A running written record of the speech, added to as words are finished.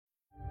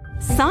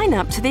Sign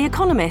up to The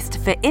Economist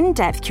for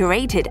in-depth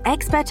curated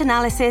expert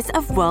analysis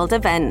of world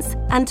events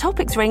and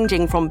topics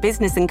ranging from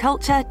business and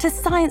culture to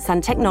science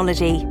and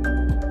technology.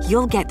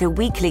 You'll get the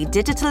weekly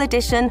digital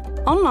edition,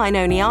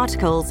 online-only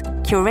articles,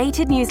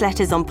 curated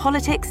newsletters on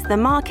politics, the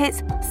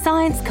markets,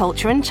 science,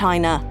 culture and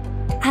China,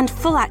 and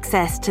full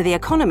access to The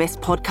Economist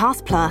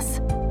Podcast Plus.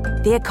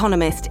 The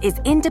Economist is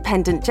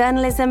independent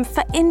journalism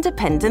for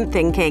independent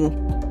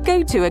thinking.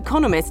 Go to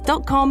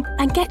economist.com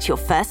and get your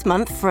first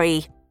month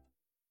free.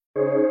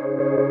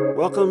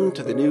 Welcome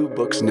to the New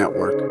Books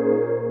Network.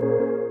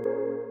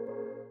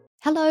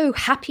 Hello,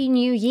 Happy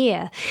New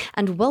Year,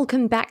 and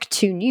welcome back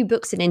to New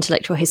Books in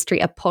Intellectual History,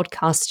 a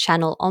podcast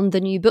channel on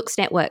the New Books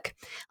Network.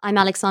 I'm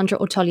Alexandra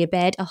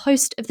Otolia-Baird, a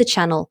host of the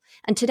channel,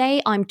 and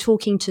today I'm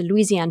talking to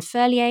Louisiane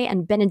Ferlier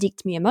and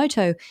Benedict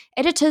Miyamoto,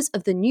 editors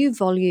of the new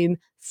volume,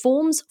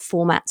 Forms,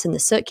 Formats and the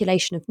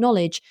Circulation of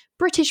Knowledge,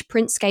 British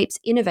Printscapes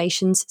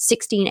Innovations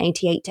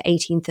 1688 to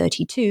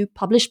 1832,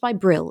 published by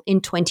Brill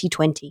in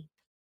 2020.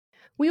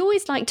 We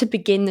always like to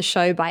begin the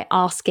show by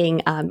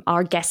asking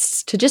our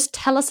guests to just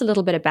tell us a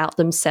little bit about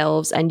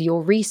themselves and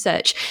your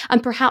research,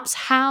 and perhaps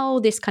how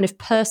this kind of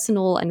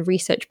personal and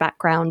research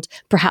background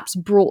perhaps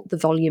brought the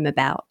volume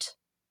about.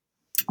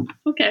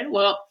 Okay,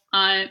 well,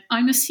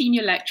 I'm a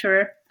senior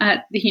lecturer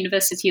at the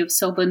University of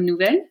Sorbonne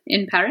Nouvelle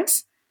in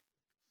Paris.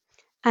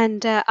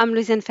 And I'm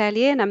Louisiane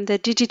Ferlier, and I'm the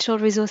Digital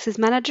Resources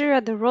Manager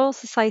at the Royal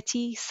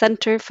Society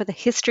Centre for the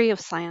History of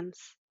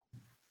Science.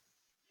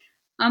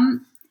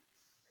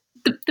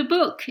 The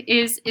book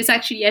is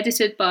actually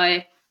edited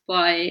by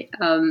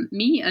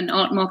me, an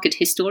art market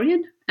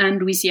historian,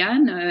 and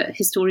Louisiane, a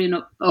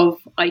historian of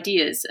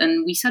ideas.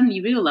 And we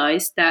suddenly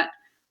realized that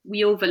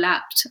we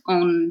overlapped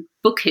on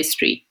book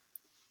history.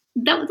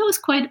 That was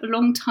quite a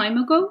long time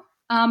ago,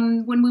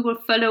 when we were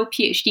fellow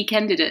PhD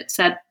candidates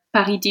at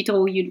Paris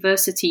Diderot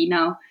University,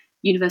 now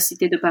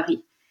Université de Paris.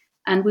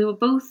 And we were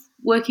both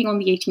working on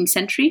the 18th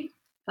century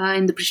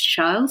in the British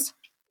Isles.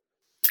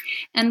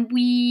 And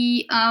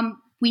we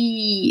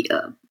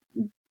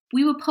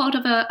were part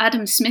of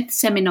Adam Smith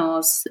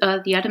seminars,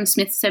 the Adam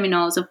Smith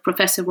seminars of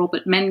Professor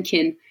Robert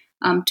Mencken,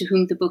 to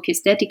whom the book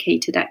is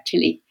dedicated,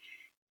 actually.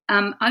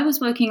 I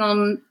was working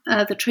on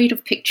the trade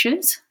of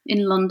pictures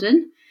in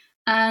London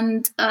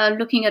and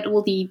looking at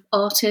all the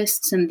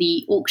artists and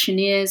the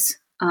auctioneers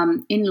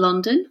in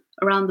London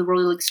around the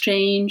Royal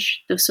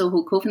Exchange, the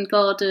Soho Covent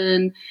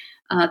Garden,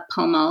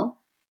 Pall Mall.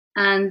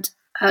 And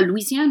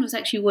Louisiane was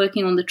actually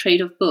working on the trade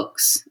of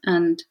books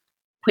and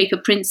Quaker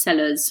print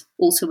sellers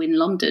also in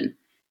London.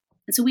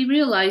 And so we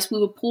realized we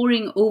were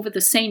poring over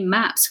the same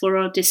maps for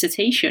our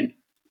dissertation.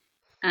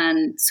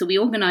 And so we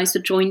organized a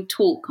joint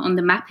talk on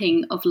the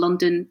mapping of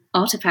London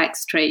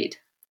artifacts trade.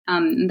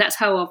 And that's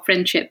how our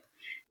friendship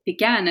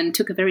began and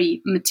took a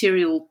very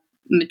material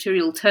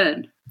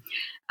turn.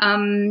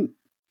 And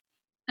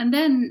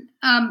then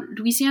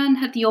Louisiane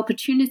had the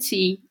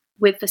opportunity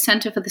with the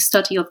Center for the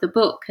Study of the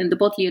Book and the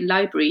Bodleian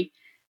Library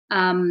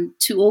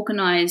to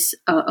organize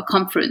a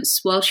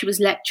conference while she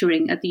was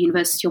lecturing at the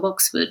University of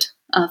Oxford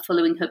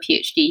following her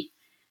PhD.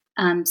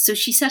 And so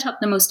she set up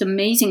the most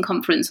amazing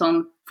conference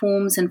on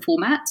forms and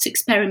formats,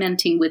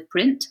 experimenting with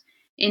print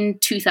in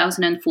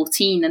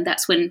 2014. And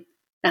that's when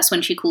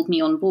she called me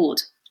on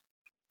board.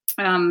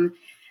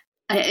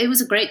 It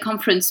was a great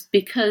conference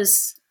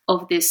because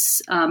of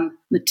this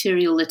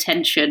material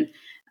attention.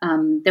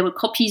 There were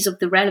copies of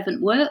the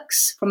relevant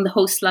works from the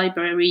host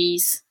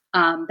libraries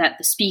that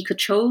the speaker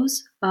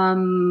chose.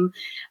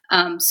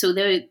 So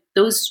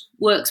those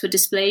works were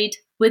displayed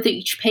with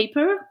each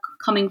paper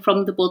coming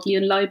from the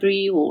Bodleian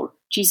Library or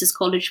Jesus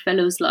College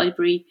Fellows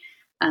Library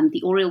and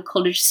the Oriel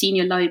College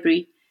Senior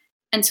Library.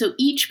 And so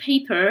each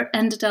paper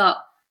ended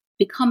up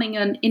becoming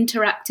an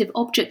interactive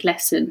object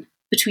lesson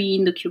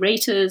between the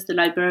curators, the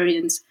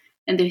librarians,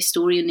 and the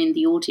historian in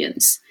the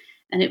audience.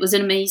 And it was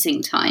an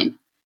amazing time.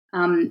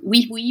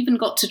 We even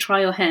got to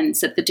try our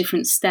hands at the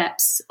different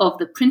steps of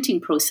the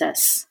printing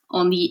process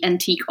on the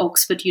antique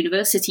Oxford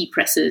University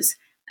presses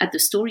at the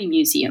Story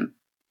Museum.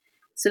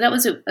 So that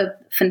was a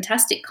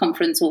fantastic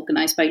conference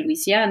organized by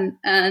Louisiane.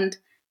 And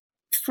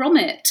from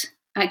it,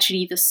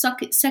 actually, the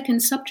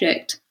second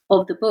subject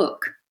of the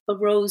book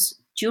arose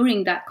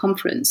during that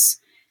conference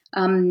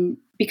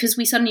because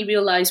we suddenly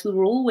realized we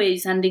were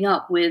always ending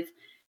up with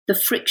the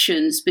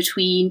frictions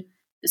between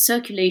the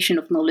circulation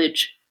of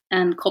knowledge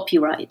and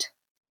copyright.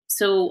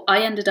 So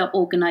I ended up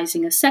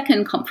organizing a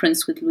second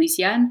conference with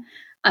Louisiane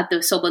at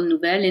the Sorbonne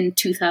Nouvelle in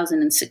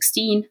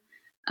 2016,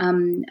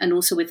 and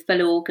also with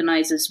fellow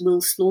organizers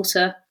Will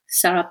Slaughter,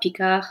 Sarah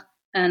Picard,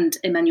 and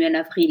Emmanuel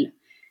Avril.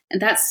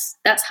 And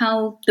that's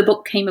how the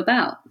book came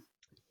about.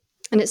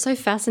 And it's so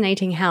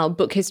fascinating how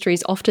book history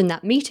is often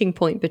that meeting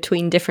point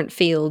between different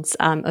fields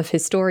of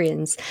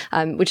historians,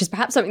 which is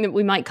perhaps something that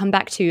we might come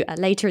back to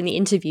later in the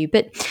interview.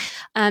 But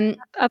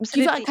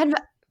absolutely.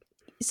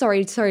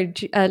 Sorry,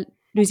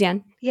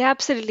 Louisiane. Yeah,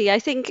 absolutely. I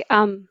think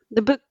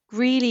the book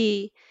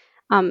really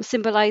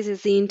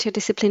symbolizes the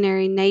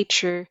interdisciplinary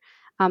nature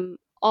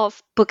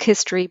of book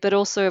history, but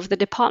also of the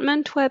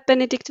department where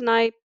Benedict and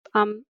I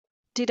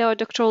did our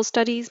doctoral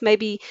studies.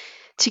 Maybe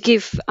to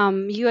give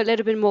you a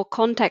little bit more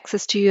context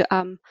as to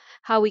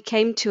how we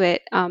came to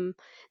it,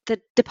 the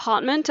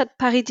department at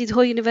Paris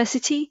Diderot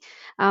University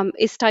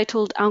is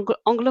titled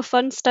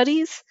Anglophone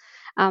Studies.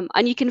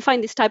 And you can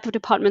find this type of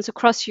departments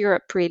across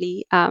Europe,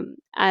 really.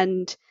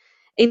 And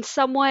in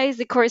some ways,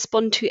 they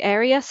correspond to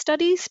area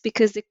studies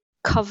because they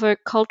cover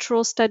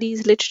cultural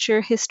studies,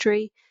 literature,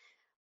 history.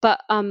 But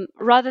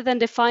rather than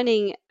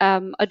defining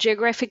a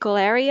geographical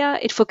area,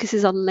 it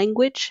focuses on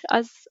language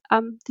as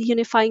the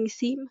unifying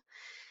theme.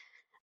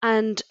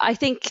 And I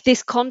think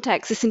this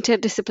context, this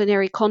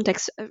interdisciplinary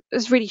context,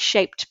 has really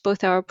shaped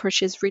both our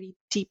approaches really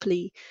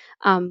deeply.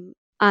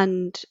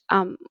 And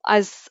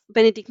as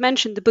Benedict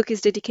mentioned, the book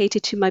is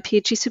dedicated to my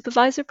PhD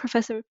supervisor,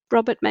 Professor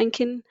Robert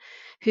Mencken,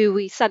 who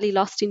we sadly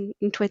lost in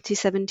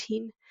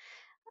 2017.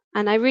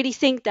 And I really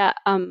think that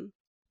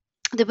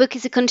the book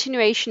is a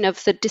continuation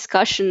of the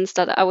discussions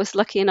that I was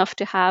lucky enough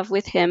to have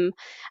with him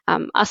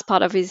as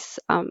part of his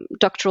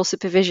doctoral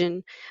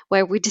supervision,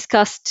 where we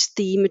discussed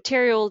the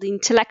material, the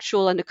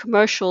intellectual, and the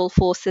commercial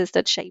forces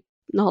that shape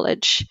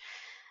knowledge.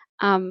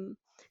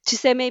 To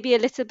say maybe a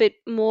little bit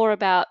more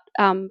about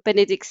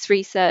Benedict's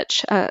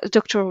research,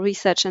 doctoral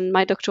research, and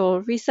my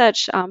doctoral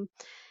research,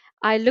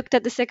 I looked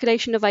at the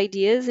circulation of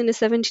ideas in the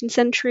 17th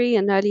century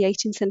and early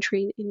 18th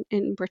century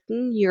in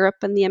Britain, Europe,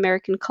 and the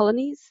American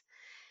colonies.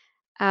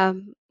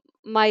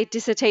 My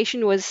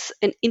dissertation was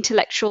an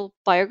intellectual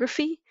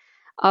biography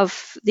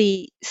of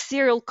the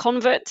serial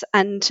convert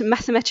and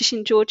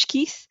mathematician George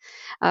Keith,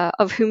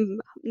 of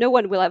whom no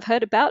one will have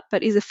heard about,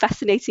 but is a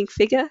fascinating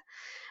figure.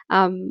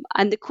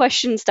 And the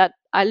questions that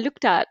I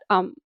looked at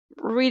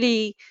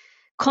really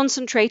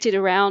concentrated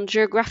around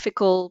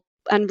geographical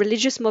and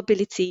religious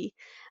mobility.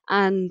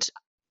 And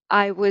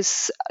I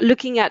was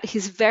looking at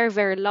his very,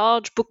 very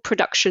large book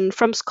production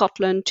from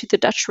Scotland to the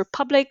Dutch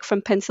Republic,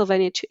 from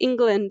Pennsylvania to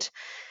England,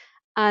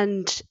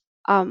 and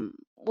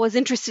was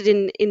interested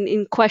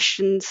in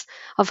questions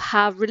of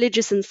how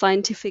religious and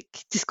scientific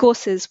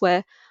discourses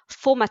were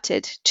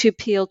formatted to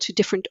appeal to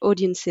different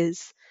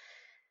audiences.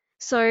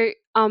 So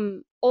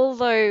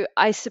although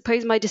I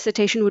suppose my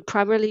dissertation would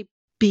primarily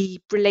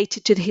be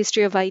related to the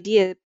history of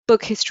idea,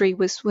 book history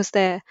was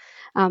there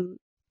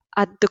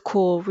at the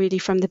core really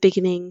from the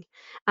beginning.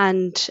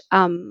 And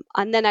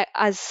then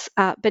as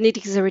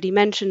Benedict has already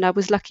mentioned, I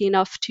was lucky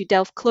enough to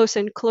delve closer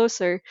and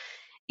closer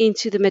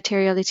into the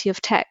materiality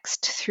of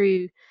text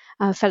through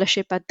a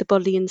fellowship at the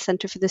Bodleian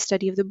Center for the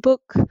Study of the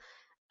Book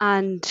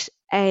and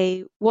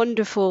a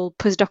wonderful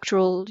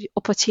postdoctoral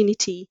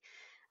opportunity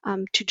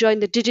to join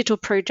the digital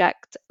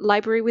project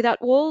Library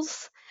Without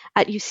Walls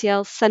at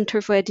UCL's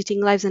Center for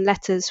Editing Lives and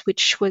Letters,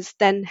 which was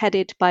then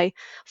headed by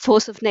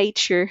force of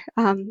nature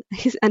and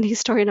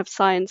historian of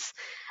science,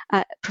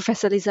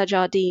 Professor Lisa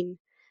Jardine.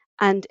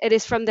 And it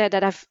is from there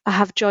that I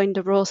have joined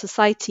the Royal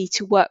Society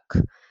to work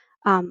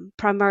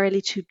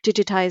primarily to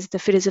digitize the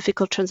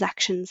philosophical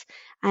transactions,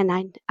 and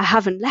I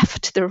haven't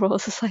left the Royal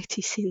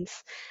Society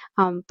since.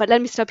 But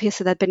let me stop here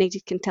so that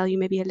Benedict can tell you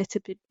maybe a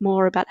little bit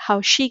more about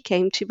how she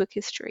came to book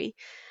history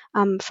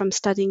from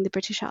studying the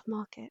British art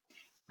market.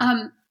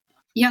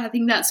 Yeah, I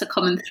think that's a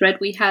common thread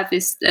we have,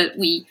 is that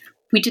we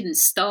didn't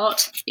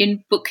start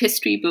in book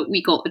history, but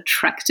we got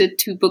attracted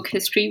to book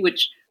history,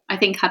 which I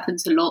think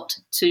happens a lot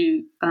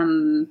to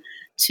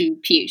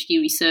PhD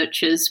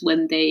researchers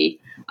when they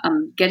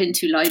get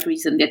into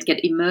libraries and they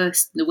get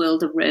immersed in the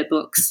world of rare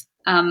books.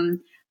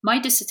 My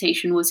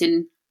dissertation was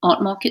in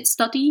art market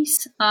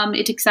studies.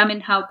 It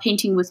examined how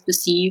painting was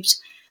perceived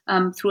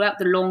throughout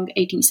the long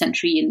 18th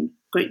century in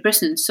Great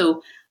Britain.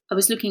 So I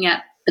was looking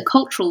at the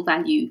cultural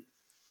value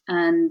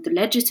and the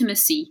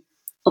legitimacy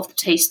of the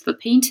taste for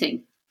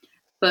painting.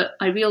 But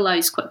I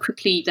realized quite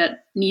quickly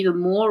that neither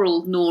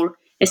moral nor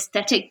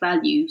aesthetic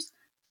values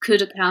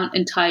could account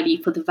entirely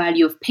for the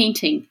value of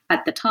painting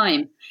at the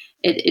time.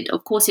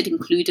 Of course, it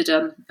included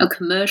a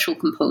commercial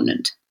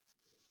component.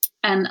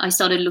 And I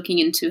started looking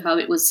into how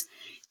it was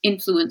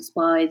influenced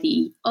by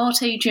the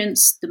art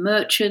agents, the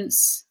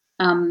merchants,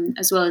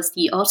 as well as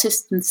the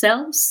artists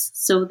themselves.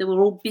 So they were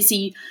all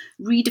busy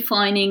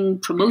redefining,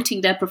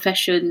 promoting their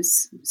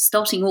professions,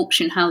 starting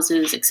auction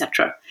houses,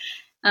 etc.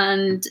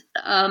 And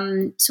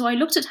so I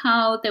looked at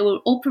how they were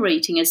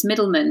operating as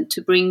middlemen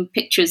to bring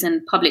pictures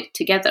and public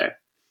together,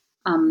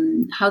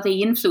 how they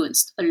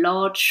influenced a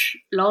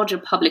larger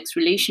public's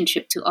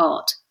relationship to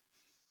art.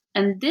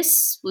 And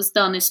this was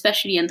done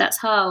especially, and that's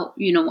how,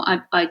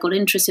 I got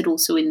interested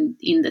also in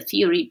the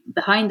theory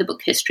behind the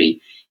book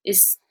history,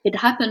 is it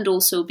happened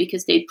also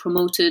because they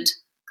promoted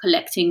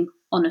collecting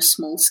on a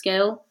small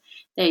scale.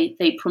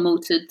 They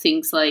promoted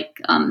things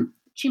like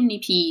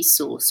chimneypiece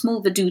or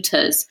small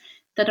vedutas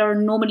that are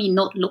normally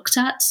not looked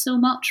at so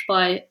much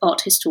by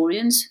art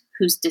historians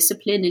whose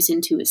discipline is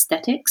into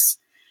aesthetics.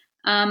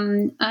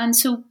 And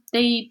so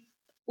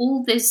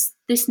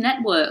this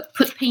network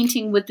put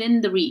painting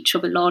within the reach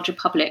of a larger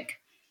public,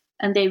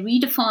 and they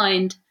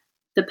redefined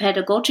the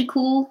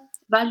pedagogical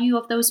value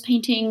of those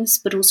paintings,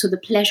 but also the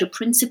pleasure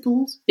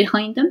principles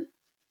behind them.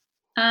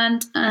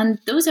 And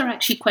those are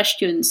actually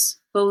questions,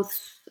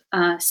 both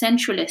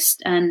centralist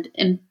and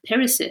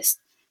empiricist,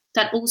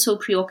 that also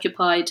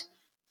preoccupied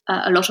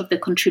a lot of the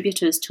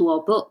contributors to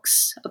our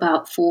books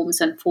about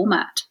forms and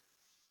format.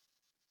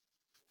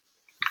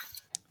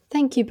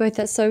 Thank you both.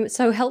 That's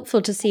so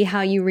helpful to see how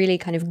you really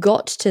kind of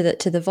got to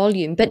the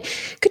volume. But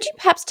could you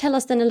perhaps tell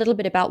us then a little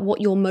bit about what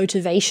your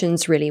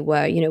motivations really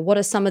were? What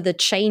are some of the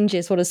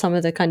changes? What are some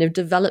of the kind of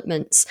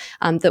developments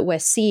that we're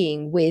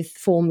seeing with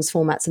forms,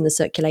 formats, and the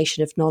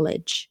circulation of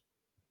knowledge?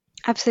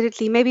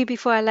 Absolutely. Maybe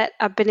before I let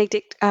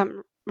Benedict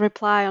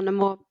reply on a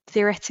more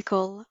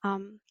theoretical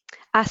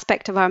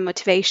aspect of our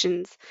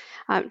motivations,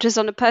 just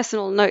on a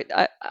personal note,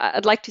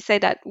 I'd like to say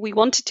that we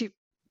wanted to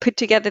put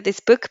together this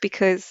book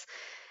because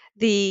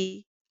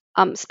the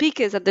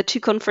speakers at the two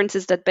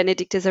conferences that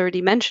Benedict has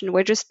already mentioned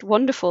were just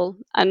wonderful.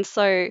 And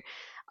so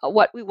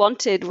what we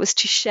wanted was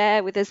to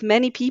share with as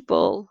many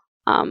people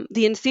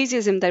the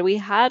enthusiasm that we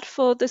had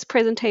for these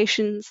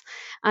presentations.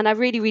 And I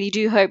really, really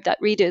do hope that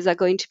readers are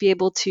going to be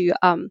able to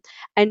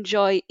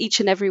enjoy each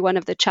and every one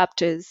of the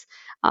chapters.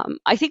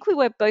 I think we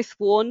were both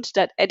warned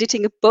that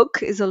editing a book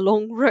is a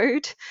long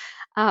road.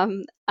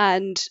 And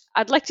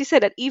I'd like to say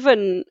that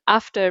even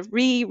after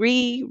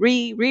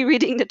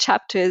rereading the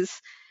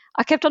chapters,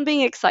 I kept on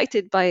being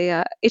excited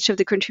by each of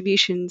the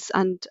contributions,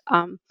 and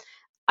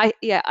I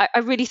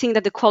really think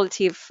that the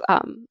quality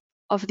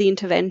of the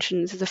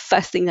interventions is the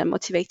first thing that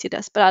motivated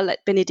us. But I'll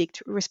let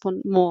Benedict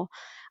respond more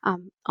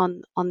on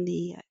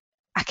the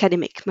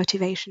academic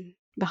motivation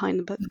behind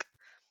the book.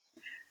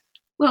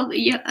 Well,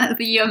 yeah,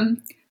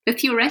 the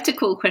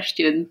theoretical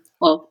question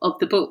of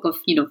the book of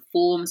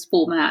forms,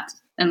 format,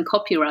 and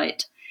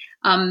copyright.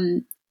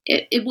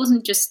 It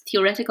wasn't just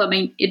theoretical. I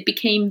mean, it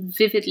became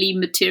vividly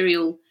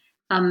material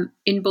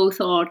in both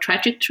our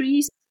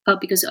trajectories,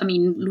 because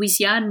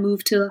Louisiane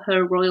moved to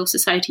her Royal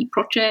Society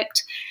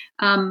project.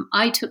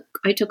 I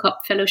took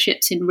up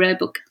fellowships in rare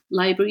book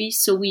libraries,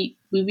 so we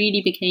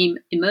really became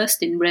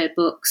immersed in rare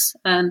books.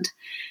 And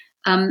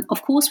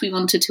of course, we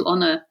wanted to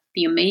honor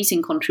the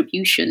amazing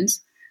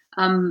contributions,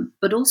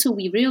 but also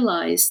we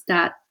realized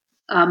that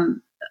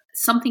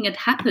something had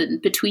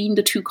happened between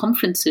the two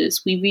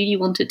conferences. We really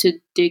wanted to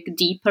dig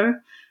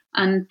deeper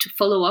and to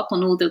follow up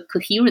on all the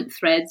coherent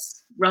threads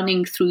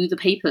running through the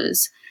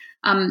papers.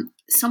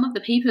 Some of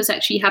the papers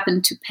actually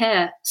happened to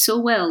pair so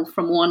well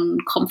from one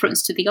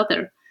conference to the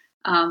other.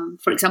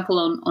 For example,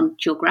 on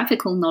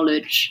geographical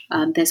knowledge,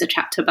 there's a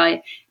chapter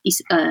by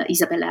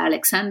Isabella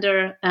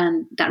Alexander,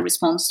 and that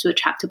responds to a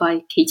chapter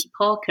by Katie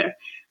Parker.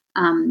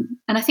 And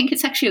I think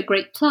it's actually a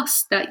great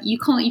plus that you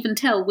can't even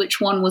tell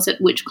which one was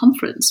at which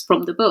conference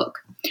from the book.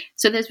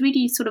 So there's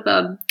really sort of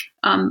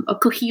a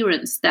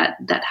coherence that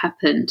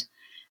happened.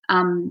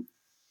 Some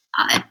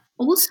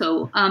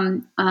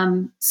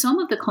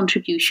of the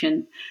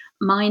contribution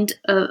mined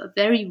a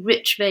very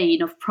rich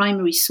vein of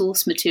primary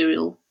source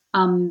material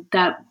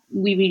that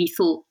we really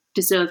thought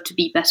deserved to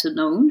be better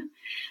known.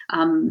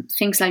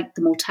 Things like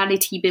the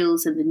mortality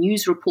bills and the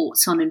news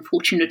reports on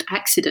unfortunate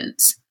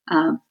accidents.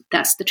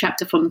 That's the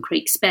chapter from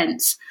Craig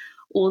Spence,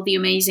 or the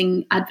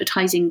amazing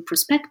advertising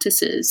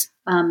prospectuses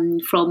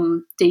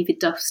from David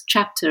Duff's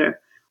chapter,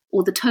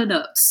 or the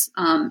turn-ups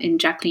in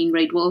Jacqueline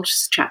Reid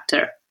Walsh's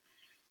chapter.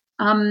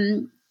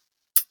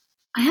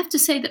 I have to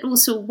say that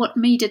also what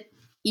made it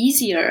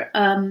easier,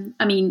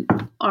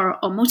 our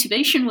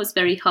motivation was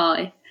very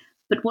high,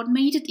 but what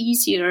made it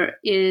easier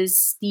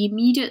is the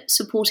immediate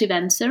supportive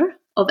answer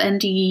of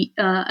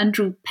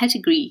Andrew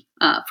Pettigrew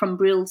from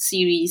Brill's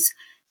series,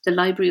 The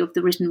Library of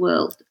the Written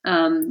World,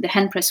 the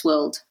Henpress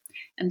World.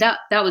 And that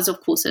was, of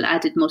course, an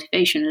added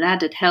motivation, an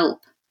added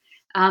help.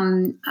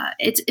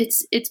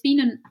 It's been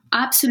an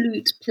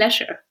absolute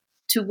pleasure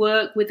to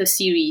work with a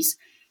series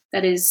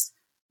that is,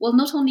 well,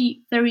 not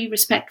only very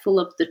respectful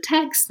of the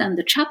text and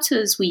the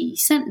chapters we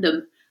sent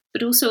them,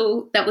 but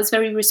also that was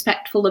very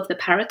respectful of the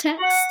paratext.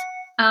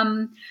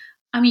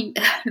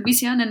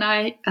 Louisiane and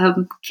I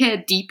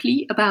care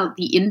deeply about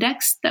the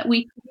index that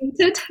we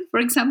created, for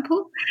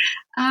example,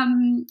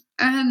 and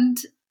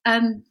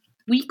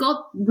we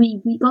got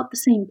the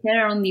same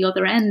care on the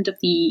other end of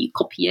the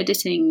copy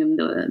editing and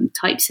the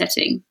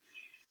typesetting.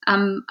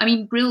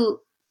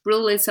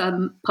 Brill is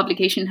a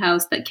publication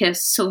house that cares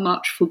so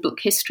much for book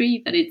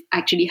history that it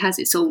actually has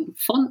its own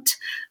font,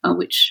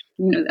 which,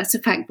 that's a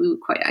fact we were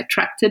quite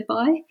attracted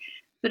by.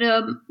 But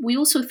we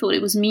also thought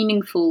it was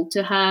meaningful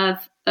to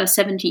have a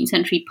 17th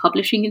century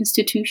publishing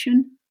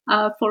institution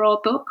for our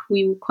book.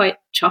 We were quite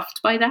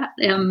chuffed by that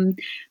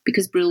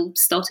because Brill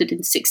started in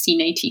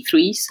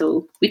 1683,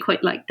 so we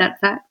quite liked that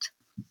fact.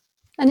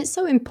 And it's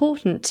so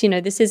important,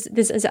 this is,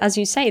 as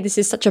you say, this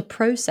is such a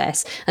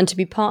process, and to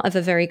be part of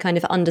a very kind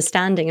of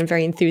understanding and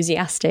very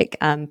enthusiastic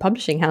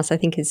publishing house, I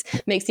think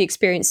makes the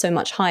experience so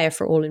much higher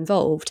for all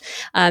involved.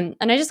 And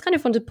I just kind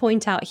of want to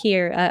point out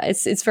here,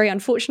 it's very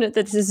unfortunate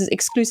that this is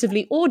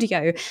exclusively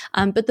audio,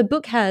 but the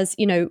book has,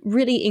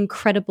 really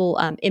incredible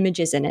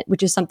images in it,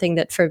 which is something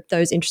that for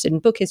those interested in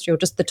book history or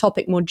just the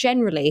topic more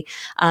generally,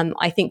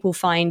 I think will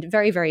find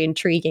very, very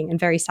intriguing and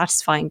very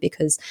satisfying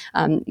because,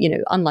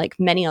 unlike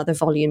many other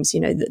volumes,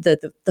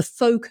 the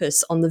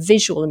focus on the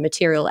visual and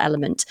material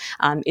element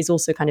is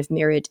also kind of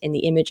mirrored in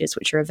the images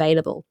which are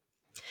available.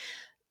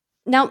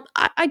 Now,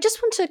 I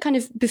just want to kind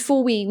of,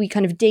 before we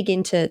kind of dig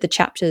into the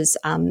chapters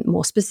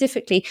more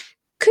specifically,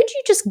 could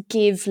you just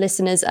give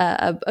listeners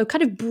a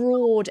kind of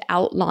broad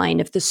outline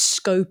of the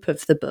scope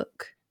of the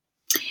book?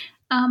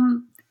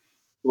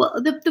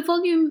 Well, the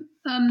volume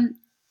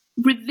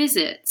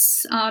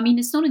revisits,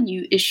 it's not a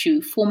new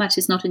issue. Format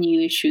is not a new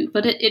issue,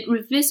 but it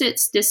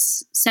revisits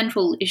this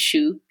central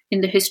issue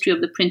in the history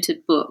of the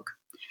printed book,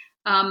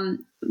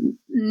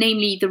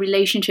 namely the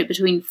relationship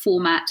between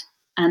format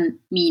and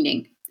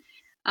meaning.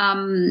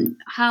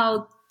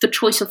 How the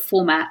choice of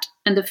format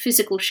and the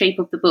physical shape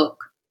of the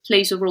book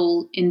plays a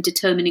role in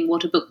determining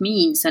what a book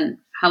means and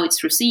how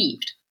it's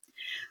received.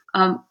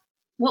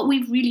 What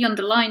we've really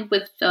underlined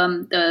with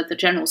the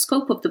general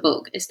scope of the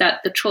book is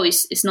that the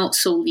choice is not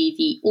solely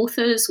the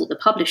authors or the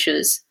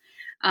publishers.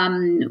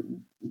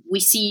 We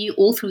see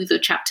all through the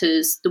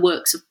chapters the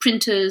works of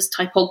printers,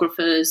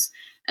 typographers,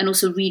 and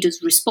also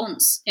readers'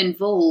 response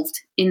involved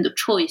in the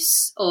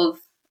choice of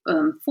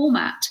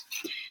format.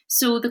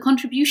 So the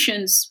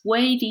contributions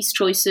weigh these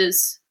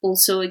choices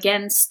also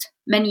against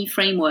many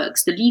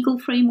frameworks, the legal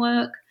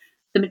framework,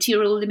 the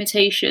material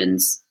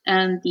limitations,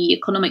 and the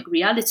economic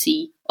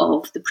reality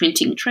of the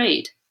printing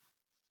trade.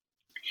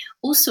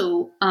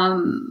 Also,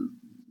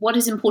 what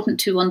is important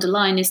to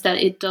underline is that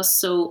it does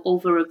so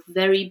over a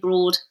very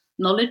broad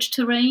knowledge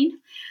terrain.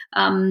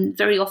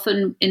 Very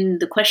often in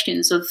the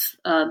questions of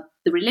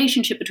the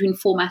relationship between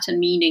format and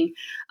meaning,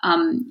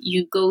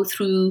 you go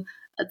through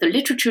the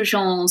literature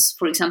genres,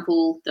 for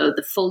example,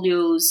 the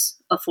folios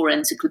for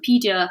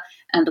encyclopedia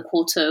and the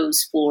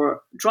quartos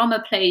for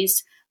drama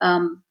plays.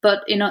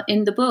 But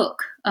in the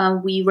book,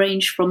 we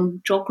range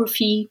from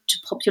geography to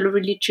popular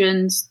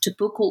religions to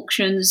book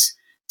auctions,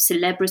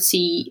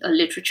 celebrity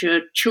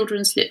literature,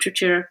 children's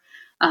literature,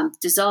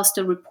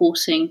 disaster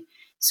reporting.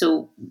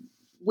 So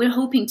we're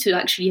hoping to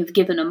actually have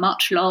given a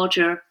much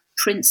larger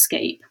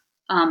printscape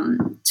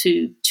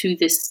to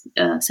this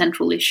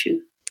central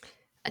issue.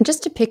 And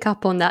just to pick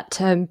up on that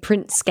term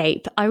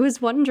printscape, I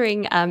was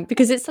wondering,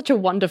 because it's such a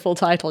wonderful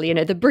title,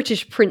 the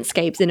British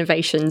Printscapes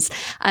Innovations,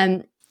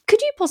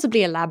 could you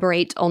possibly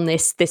elaborate on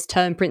this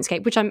term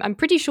printscape, which I'm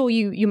pretty sure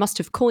you must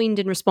have coined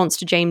in response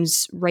to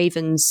James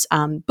Raven's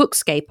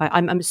Bookscape,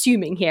 I'm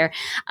assuming here.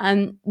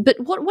 But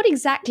what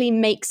exactly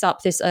makes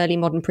up this early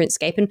modern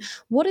printscape, and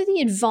what are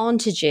the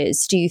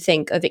advantages, do you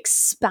think, of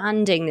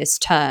expanding this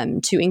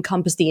term to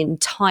encompass the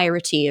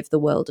entirety of the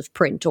world of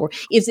print? Or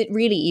is it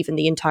really even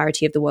the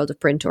entirety of the world of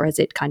print, or is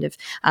it kind of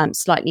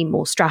slightly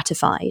more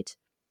stratified?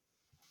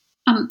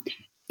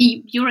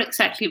 You're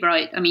exactly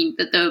right. I mean,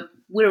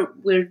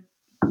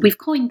 we've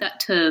coined that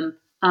term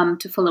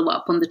to follow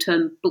up on the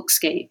term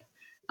bookscape.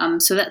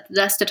 So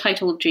that's the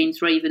title of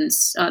James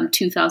Raven's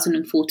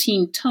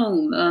 2014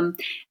 tome,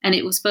 and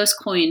it was first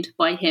coined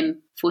by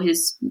him for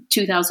his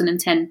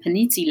 2010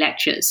 Panizzi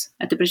lectures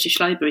at the British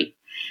Library.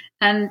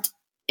 And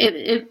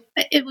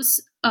it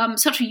was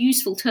such a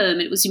useful term,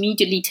 it was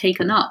immediately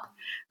taken up,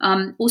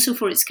 also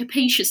for its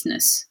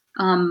capaciousness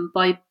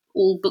by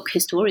all book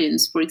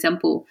historians, for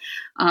example,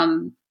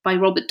 by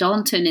Robert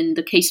Darnton in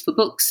The Case for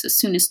Books as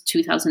soon as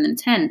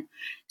 2010.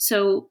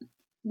 So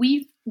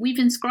we've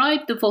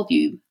inscribed the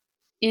volume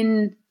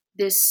in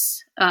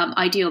this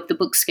idea of the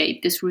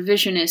bookscape, this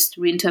revisionist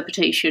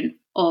reinterpretation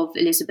of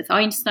Elizabeth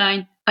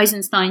Eisenstein,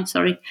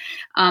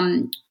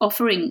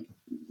 offering,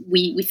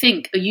 we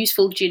think, a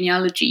useful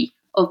genealogy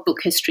of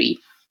book history,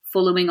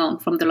 following on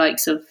from the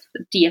likes of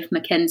D.F.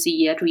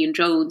 Mackenzie, Adrian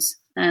Jones,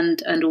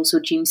 and also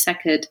Jean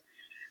Seckard.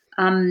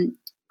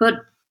 But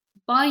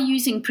by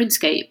using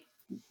Printscape,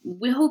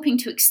 we're hoping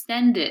to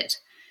extend it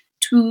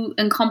to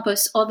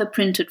encompass other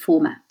printed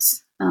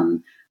formats.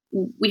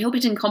 We hope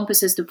it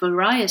encompasses the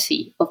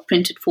variety of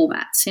printed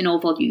formats in our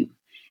volume,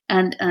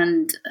 and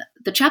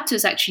the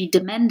chapters actually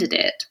demanded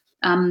it.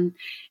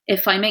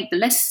 If I make the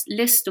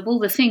list of all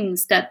the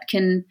things that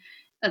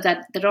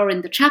are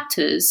in the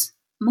chapters,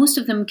 most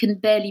of them can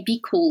barely be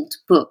called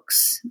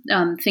books.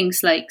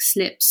 Things like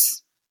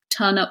slips,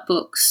 turn-up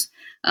books,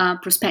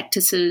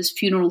 prospectuses,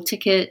 funeral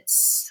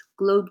tickets,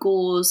 globe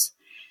gores.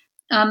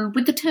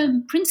 With the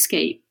term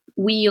printscape,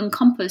 we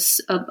encompass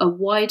a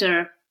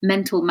wider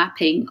mental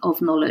mapping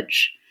of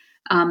knowledge,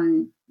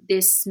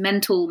 this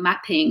mental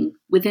mapping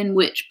within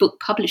which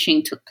book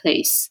publishing took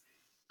place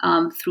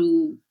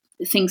through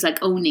things like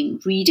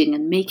owning, reading,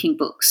 and making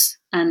books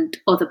and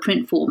other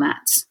print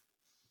formats.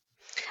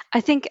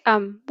 I think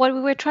what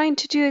we were trying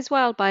to do as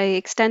well by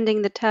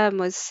extending the term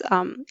was,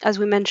 as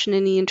we mentioned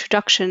in the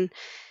introduction,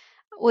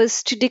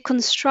 was to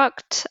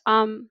deconstruct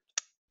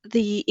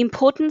the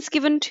importance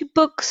given to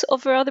books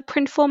over other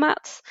print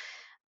formats.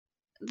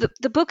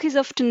 The book is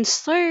often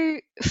so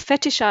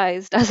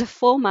fetishized as a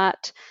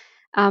format,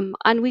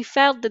 and we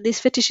felt that this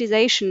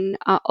fetishization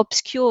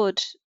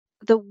obscured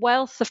the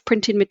wealth of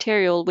printed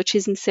material which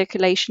is in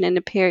circulation in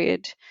the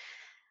period.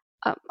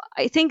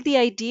 I think the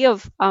idea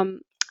of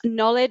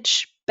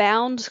knowledge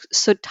bound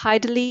so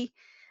tidily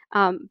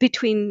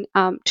between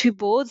two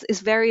boards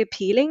is very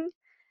appealing.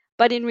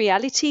 But in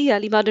reality,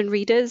 early modern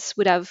readers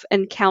would have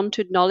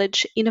encountered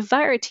knowledge in a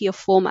variety of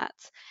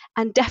formats,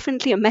 and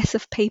definitely a mess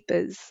of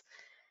papers.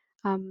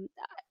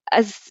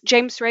 As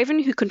James Raven,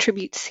 who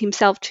contributes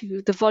himself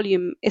to the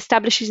volume,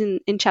 establishes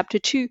in Chapter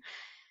 2,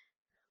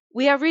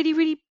 we are really,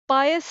 really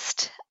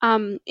biased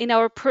in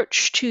our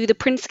approach to the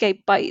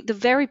printscape by the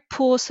very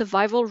poor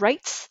survival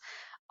rates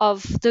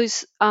of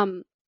those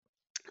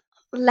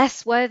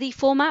less worthy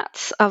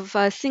formats of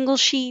single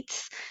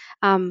sheets,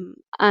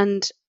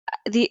 and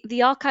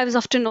the archives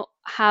often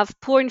have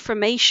poor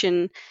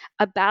information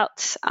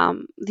about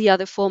the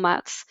other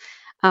formats.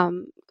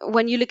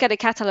 When you look at a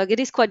catalog, it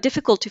is quite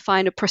difficult to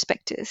find a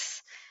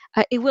prospectus.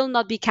 It will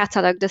not be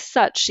cataloged as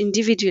such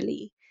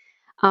individually.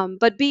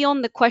 But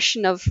beyond the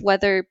question of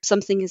whether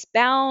something is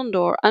bound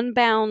or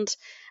unbound,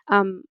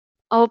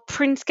 our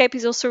printscape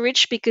is also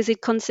rich because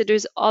it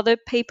considers other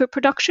paper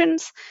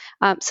productions,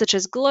 such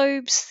as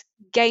globes,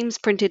 games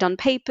printed on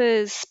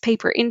papers,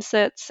 paper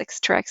inserts,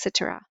 etc.,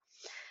 etc.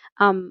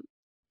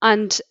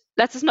 And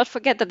let us not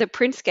forget that the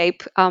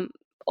printscape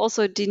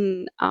also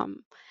didn't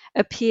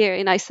appear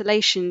in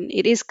isolation.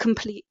 It is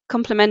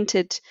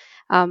complemented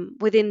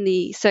within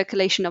the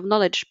circulation of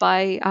knowledge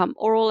by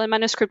oral and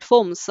manuscript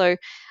forms. So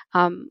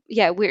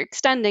we're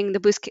extending the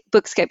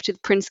bookscape to the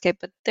printscape,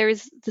 but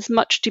there's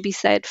much to be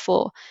said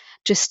for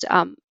just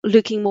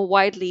looking more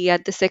widely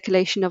at the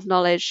circulation of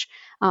knowledge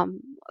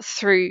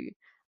through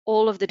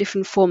all of the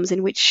different forms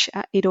in which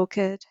it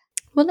occurred.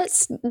 Well,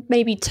 let's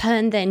maybe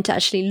turn then to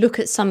actually look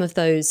at some of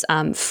those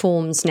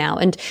forms now.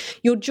 And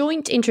your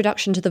joint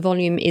introduction to the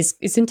volume is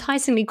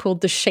enticingly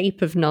called The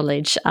Shape of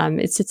Knowledge.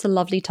 It's a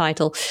lovely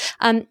title.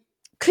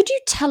 Could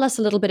you tell us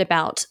a little bit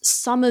about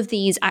some of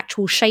these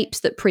actual shapes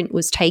that print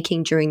was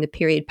taking during the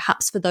period,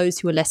 perhaps for those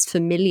who are less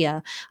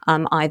familiar,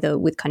 either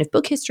with kind of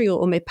book history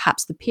or maybe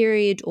perhaps the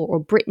period or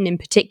Britain in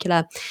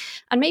particular?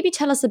 And maybe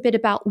tell us a bit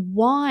about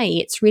why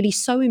it's really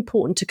so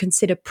important to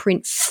consider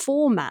print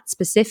format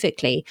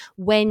specifically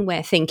when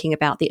we're thinking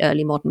about the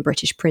early modern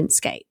British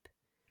printscape.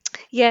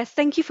 Yes,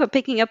 thank you for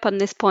picking up on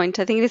this point.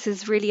 I think this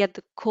is really at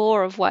the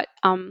core of what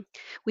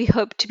we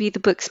hope to be the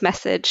book's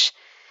message.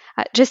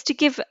 Just to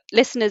give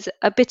listeners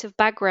a bit of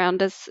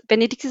background, as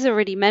Benedict has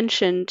already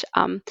mentioned,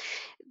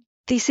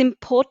 this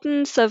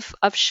importance of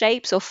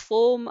shapes or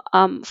form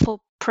for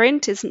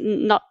print is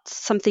not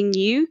something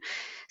new.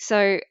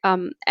 So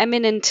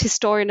eminent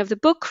historian of the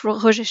book,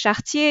 Roger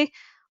Chartier,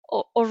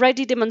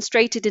 already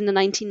demonstrated in the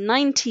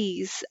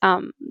 1990s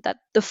that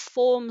the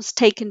forms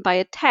taken by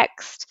a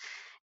text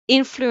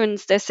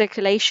influence their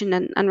circulation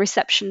and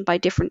reception by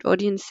different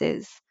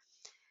audiences.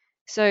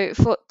 So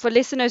for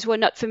listeners who are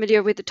not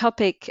familiar with the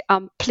topic,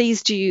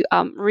 please do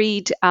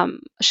read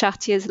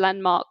Chartier's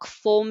landmark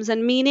Forms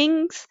and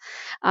Meanings,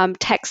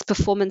 Text,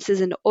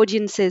 Performances and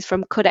Audiences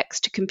from Codex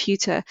to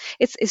Computer.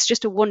 It's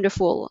just a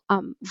wonderful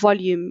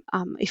volume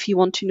if you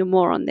want to know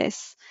more on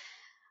this.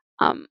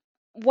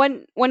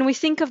 When we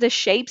think of the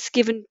shapes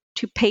given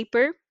to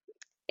paper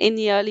in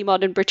the early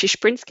modern British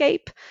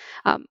printscape,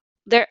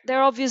 there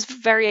are obvious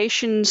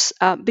variations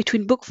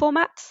between book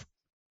formats.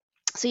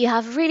 So you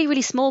have really,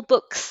 really small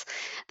books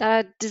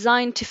that are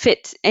designed to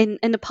fit in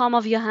the palm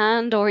of your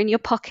hand or in your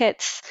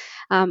pockets.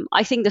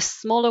 I think the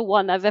smaller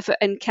one I've ever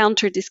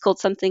encountered is called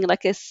something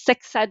like a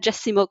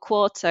sexagesimal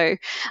quarto,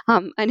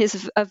 and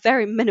is a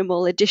very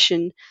minimal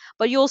edition.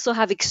 But you also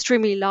have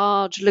extremely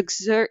large,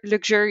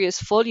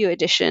 luxurious folio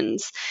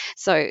editions.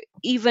 So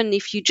even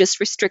if you just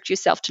restrict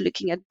yourself to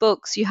looking at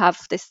books, you have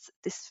this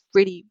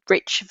really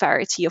rich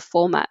variety of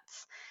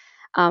formats.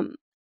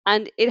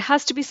 And it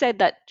has to be said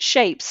that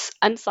shapes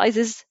and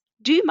sizes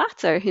do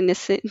matter in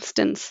this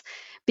instance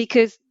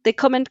because they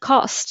command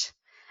cost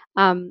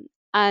and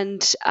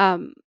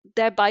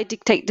thereby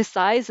dictate the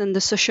size and the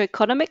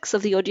socioeconomics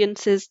of the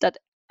audiences that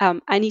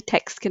any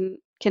text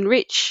can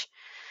reach.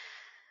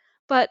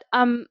 But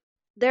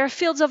there are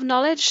fields of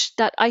knowledge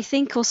that I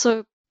think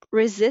also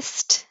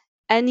resist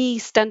any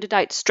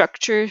standardized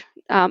structure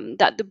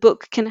that the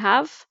book can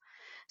have.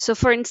 So,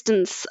 for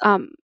instance,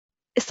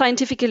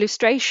 scientific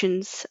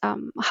illustrations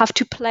have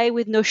to play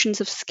with notions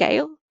of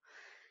scale,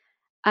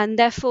 and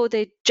therefore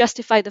they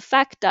justify the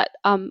fact that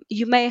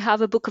you may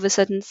have a book of a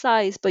certain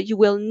size, but you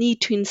will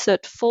need to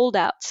insert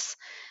fold-outs,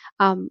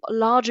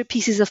 larger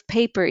pieces of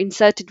paper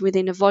inserted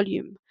within a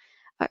volume.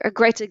 A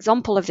great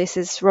example of this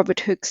is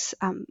Robert Hooke's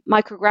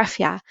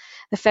Micrographia,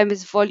 the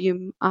famous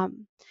volume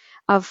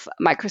of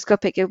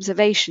microscopic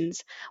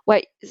observations,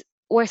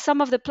 where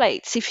some of the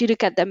plates, if you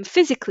look at them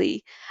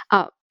physically,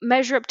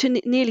 measure up to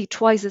nearly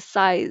twice the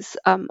size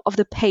of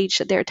the page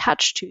that they're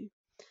attached to.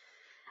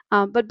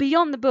 But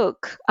beyond the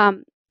book,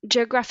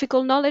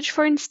 geographical knowledge,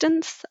 for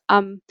instance,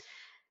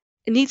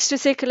 needs to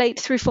circulate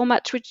through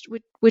formats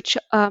which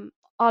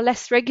are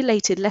less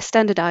regulated, less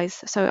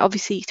standardized. So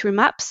obviously through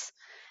maps,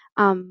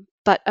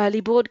 but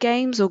early board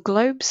games or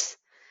globes.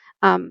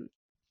 And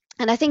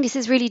I think this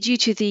is really due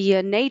to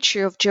the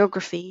nature of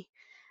geography.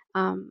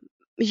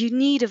 You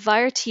need a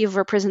variety of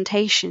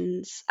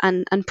representations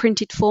and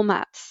printed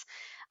formats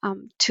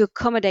to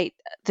accommodate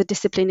the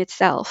discipline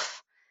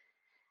itself.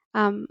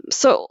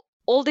 So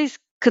all these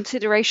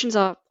considerations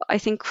are, I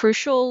think,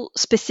 crucial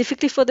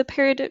specifically for the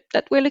period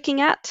that we're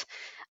looking at.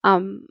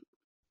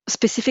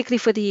 specifically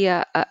for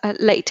the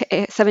late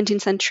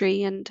 17th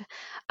century and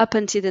up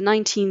until the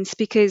 19th,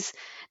 because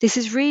this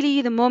is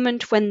really the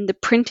moment when the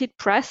printed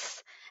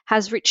press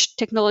has reached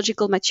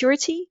technological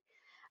maturity.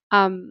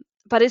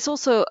 But it's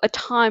also a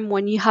time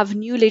when you have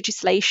new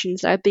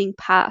legislations that are being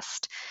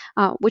passed,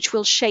 which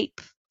will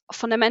shape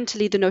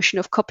fundamentally the notion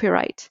of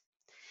copyright.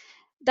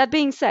 That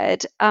being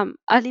said,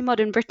 early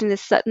modern Britain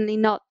is certainly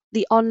not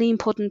the only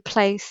important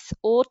place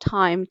or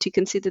time to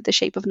consider the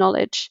shape of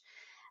knowledge.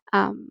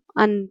 I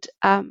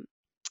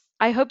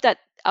hope that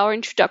our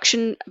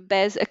introduction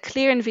bears a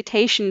clear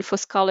invitation for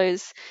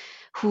scholars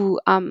who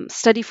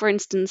study, for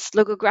instance,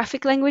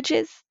 logographic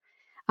languages.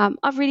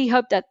 I really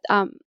hope that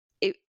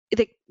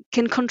they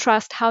can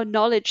contrast how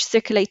knowledge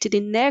circulated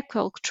in their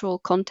cultural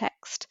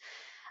context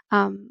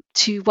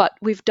to what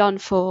we've done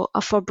for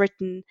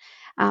Britain.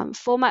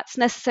 Formats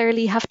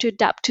necessarily have to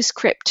adapt to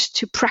script,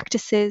 to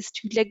practices,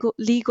 to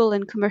legal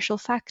and commercial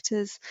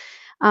factors.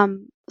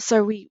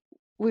 So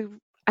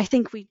I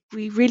think we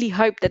really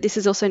hope that this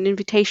is also an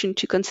invitation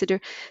to consider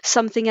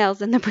something else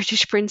than the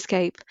British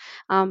printscape.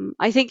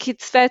 I think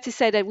it's fair to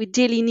say that we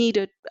dearly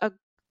need a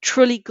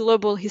truly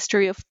global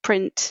history of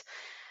print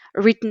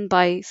written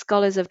by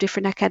scholars of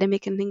different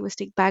academic and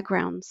linguistic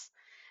backgrounds.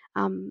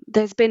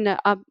 There's been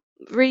a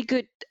really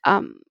good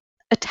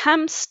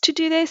attempts to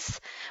do this,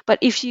 but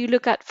if you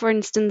look at, for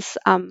instance,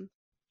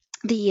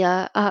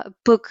 the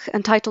book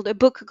entitled A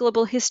Book,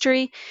 Global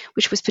History,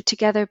 which was put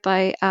together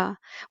by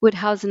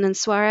Woodhausen and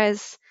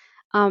Suarez,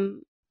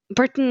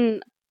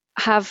 Britain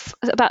have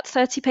about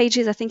 30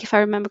 pages, I think, if I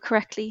remember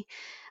correctly,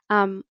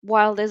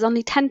 while there's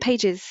only 10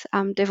 pages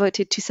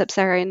devoted to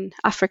sub-Saharan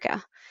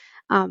Africa.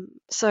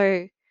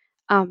 So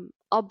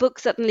our book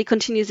certainly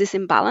continues this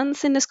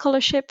imbalance in the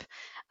scholarship,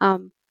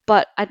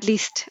 but at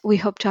least we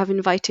hope to have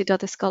invited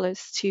other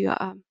scholars to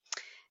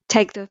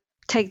take the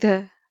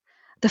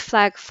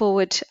flag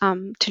forward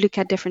to look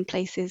at different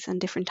places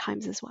and different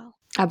times as well.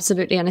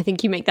 Absolutely. And I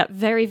think you make that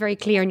very, very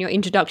clear in your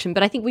introduction.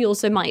 But I think we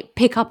also might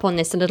pick up on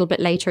this a little bit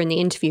later in the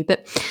interview.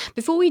 But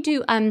before we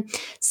do,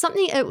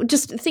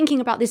 just thinking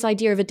about this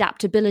idea of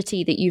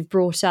adaptability that you've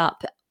brought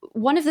up,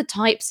 one of the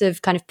types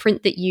of kind of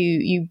print that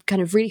you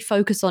kind of really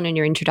focus on in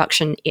your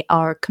introduction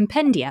are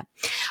compendia.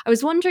 I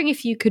was wondering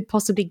if you could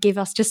possibly give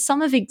us just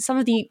some of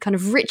the kind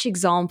of rich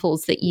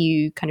examples that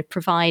you kind of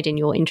provide in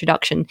your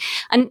introduction,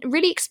 and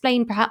really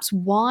explain perhaps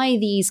why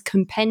these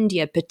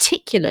compendia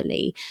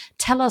particularly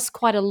tell us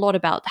quite a lot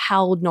about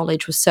how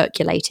knowledge was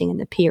circulating in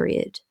the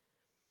period.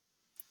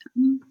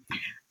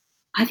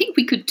 I think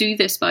we could do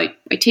this by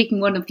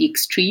taking one of the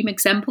extreme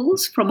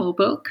examples from our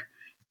book.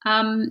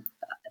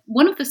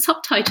 One of the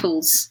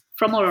subtitles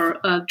from our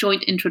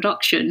joint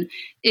introduction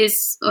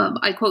is,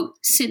 I quote,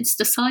 "Since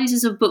the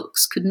sizes of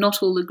books could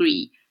not all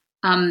agree."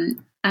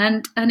 And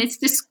it's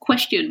this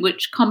question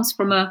which comes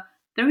from a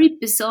very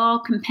bizarre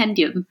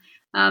compendium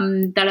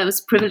that I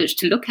was privileged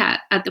to look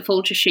at the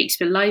Folger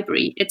Shakespeare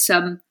Library. It's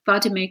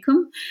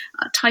Vademecum,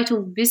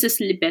 titled Visus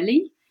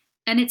Libelli,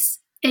 and it's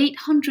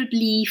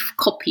 800-leaf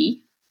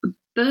copy,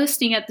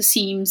 bursting at the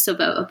seams of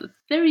a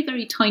very,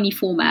 very tiny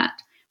format,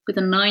 with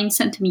a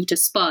 9-centimeter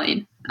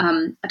spine.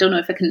 I don't know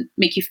if I can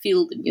make you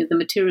feel the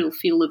material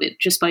feel of it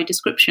just by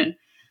description.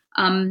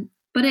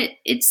 But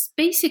it's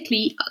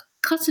basically a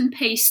cut and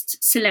paste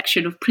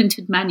selection of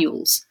printed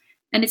manuals.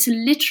 And it's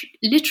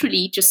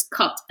literally just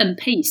cut and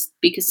paste,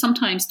 because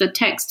sometimes the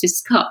text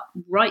is cut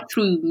right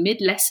through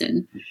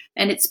mid-lesson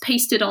and it's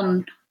pasted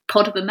on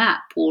part of a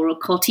map or a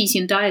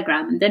Cartesian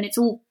diagram, and then it's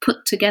all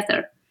put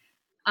together.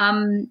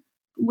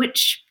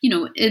 Which,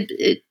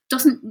 it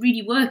doesn't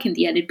really work in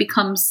the end. It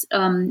becomes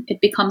an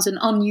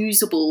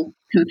unusable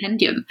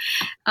compendium,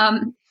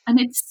 and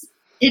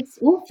its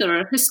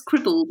author has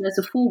scribbled as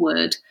a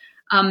foreword,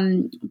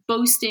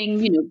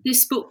 boasting,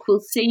 this book will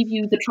save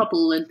you the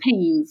trouble and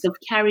pains of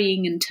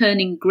carrying and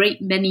turning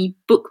great many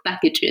book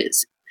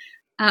baggages,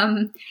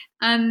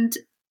 and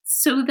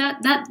so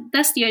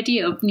that's the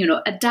idea of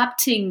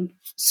adapting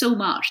so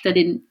much that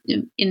in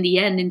the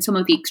end, in some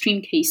of the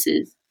extreme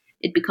cases,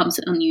 it becomes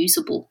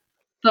unusable.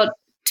 But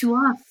to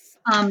us,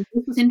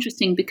 this was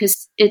interesting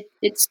because it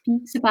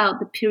speaks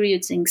about the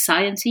period's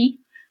anxiety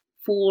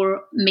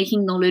for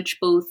making knowledge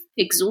both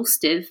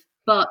exhaustive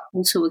but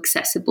also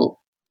accessible.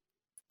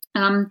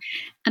 And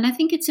I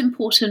think it's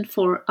important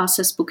for us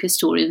as book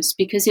historians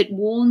because it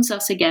warns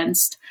us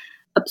against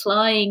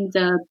applying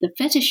the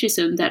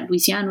fetishism that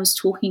Louisiane was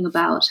talking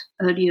about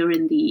earlier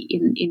in the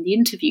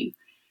interview.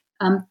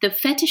 The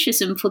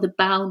fetishism for the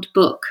bound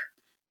book.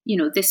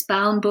 This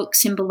bound book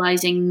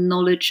symbolizing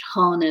knowledge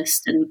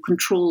harnessed and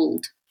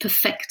controlled,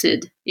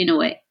 perfected in a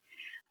way.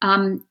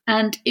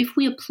 And if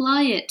we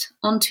apply it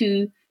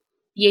onto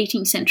the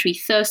 18th century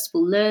thirst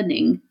for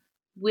learning,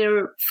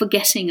 we're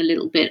forgetting a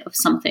little bit of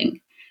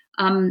something.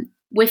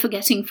 We're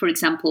forgetting, for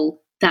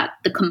example, that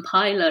the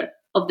compiler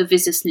of the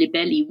Visus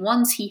Libelli,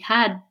 once he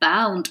had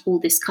bound all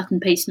this cut and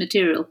paste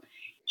material,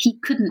 he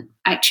couldn't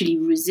actually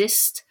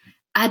resist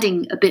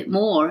adding a bit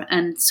more.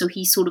 And so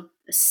he sort of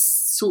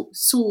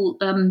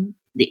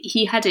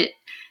he had it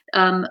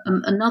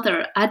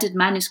another added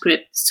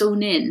manuscript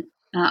sewn in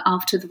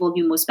after the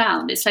volume was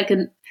bound. It's like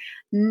a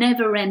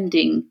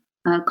never-ending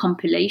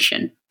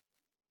compilation.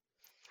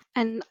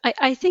 And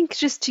I think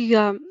just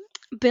to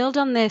build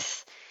on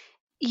this,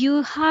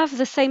 you have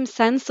the same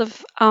sense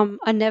of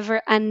a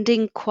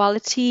never-ending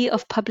quality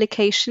of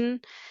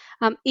publication,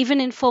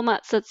 even in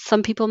formats that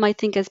some people might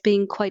think as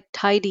being quite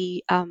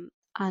tidy,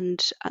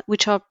 and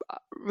which are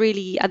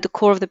really at the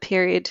core of the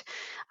period.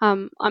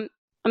 I'm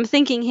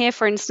thinking here,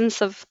 for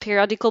instance, of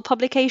periodical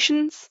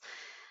publications,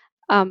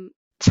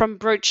 from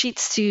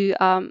broadsheets to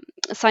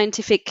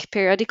scientific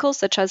periodicals,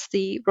 such as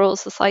the Royal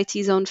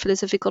Society's own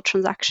Philosophical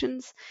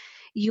Transactions.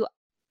 You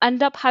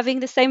end up having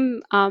the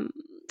same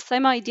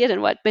idea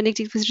than what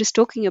Benedict was just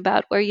talking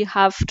about, where you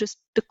have just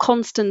the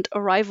constant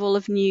arrival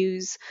of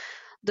news.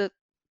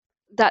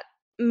 That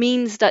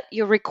means that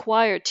you're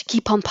required to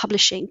keep on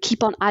publishing,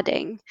 keep on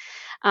adding.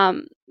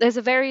 There's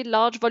a very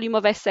large volume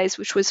of essays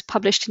which was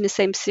published in the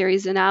same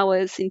series in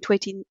Hours in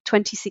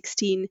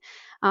 2016,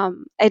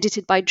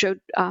 edited by Joe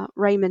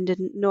Raymond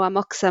and Noah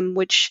Moxham,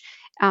 which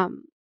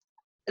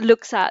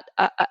looks at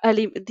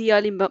the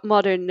early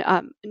modern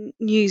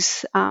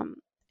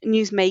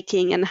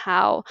newsmaking and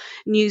how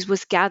news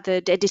was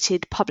gathered,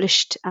 edited,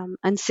 published,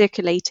 and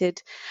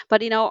circulated.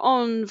 But in our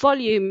own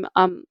volume,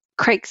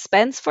 Craig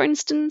Spence, for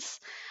instance,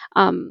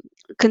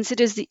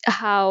 considers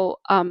how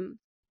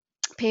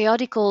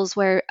periodicals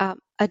were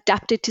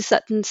adapted to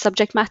certain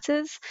subject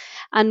matters.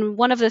 And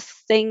one of the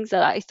things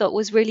that I thought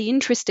was really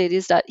interesting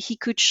is that he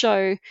could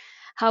show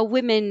how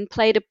women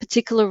played a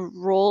particular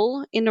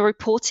role in the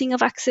reporting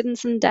of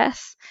accidents and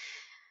death.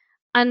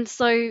 And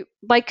so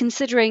by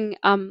considering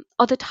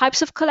other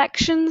types of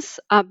collections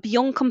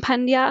beyond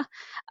compendia,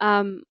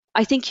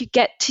 I think you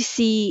get to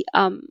see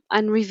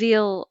and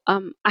reveal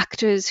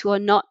actors who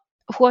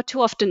are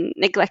too often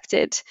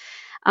neglected.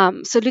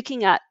 So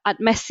looking at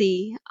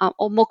messy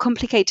or more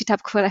complicated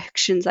type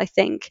collections, I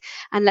think,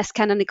 and less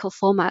canonical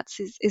formats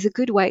is a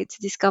good way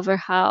to discover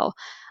how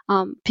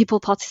people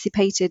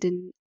participated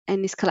in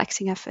this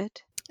collecting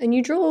effort. And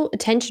you draw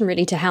attention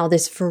really to how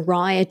this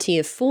variety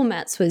of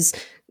formats was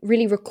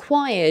really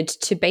required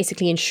to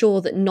basically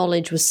ensure that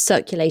knowledge was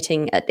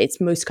circulating at its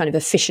most kind of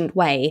efficient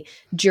way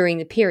during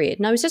the period.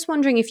 And I was just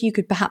wondering if you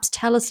could perhaps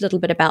tell us a little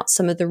bit about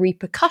some of the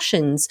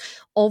repercussions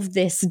of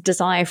this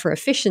desire for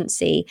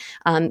efficiency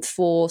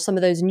for some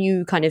of those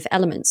new kind of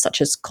elements, such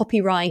as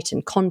copyright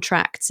and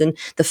contracts and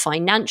the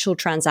financial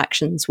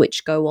transactions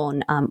which go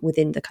on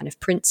within the kind of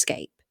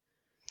printscape.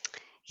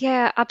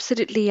 Yeah,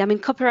 absolutely. I mean,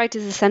 copyright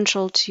is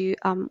essential to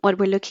what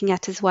we're looking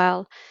at as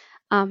well.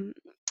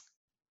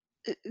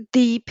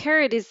 The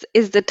period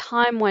is the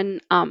time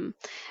when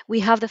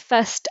we have the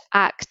first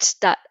act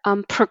that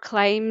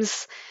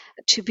proclaims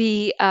to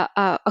be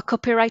a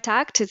copyright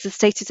act. It's the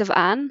Statutes of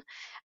Anne,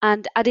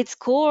 and at its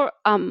core,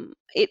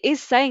 it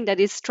is saying that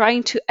it's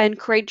trying to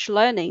encourage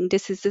learning.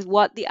 This is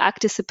what the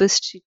act is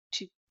supposed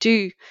to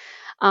do,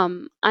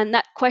 and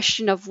that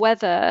question of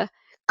whether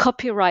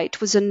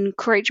copyright was an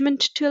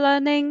encouragement to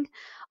learning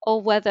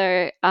or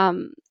whether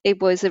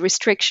it was a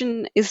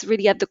restriction is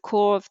really at the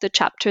core of the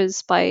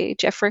chapters by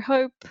Jeffrey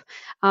Hope,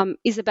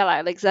 Isabella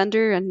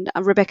Alexander, and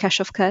Rebecca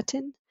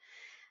Schoff-Curtin.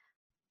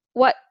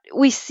 What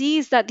we see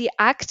is that the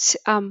Act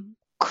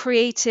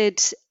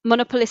created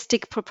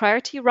monopolistic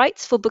proprietary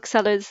rights for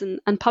booksellers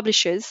and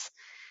publishers.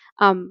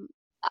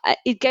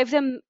 It gave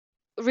them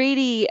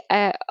really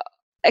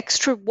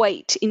extra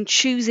weight in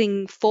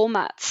choosing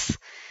formats,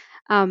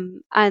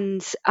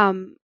 and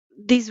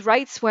these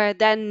rights were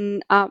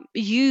then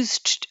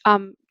used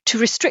to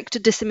restrict the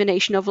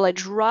dissemination of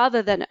knowledge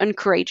rather than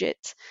encourage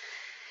it.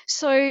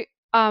 So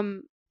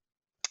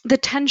the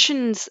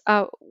tensions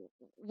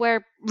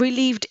were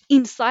relieved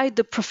inside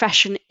the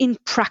profession in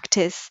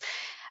practice.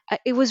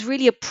 It was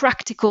really a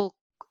practical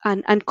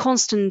and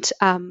constant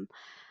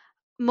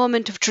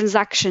moment of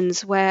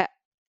transactions where,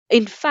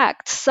 in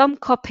fact, some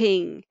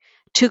copying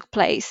took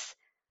place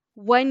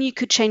when you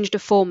could change the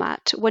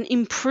format, when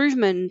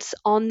improvements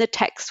on the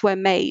text were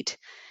made.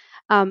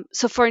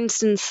 So, for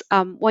instance,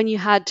 when you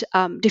had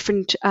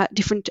different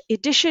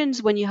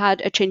editions, when you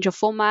had a change of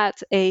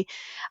format, a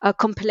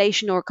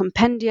compilation or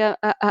compendia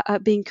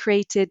being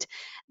created,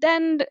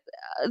 then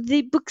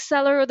the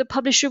bookseller or the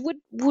publisher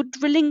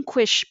would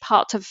relinquish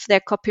part of their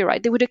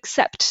copyright. They would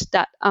accept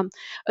that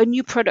a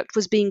new product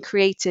was being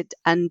created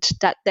and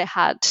that they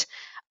had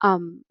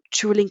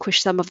to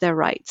relinquish some of their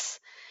rights.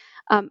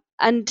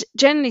 And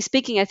generally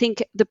speaking, I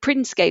think the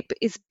printscape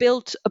is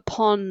built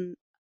upon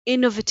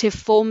innovative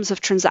forms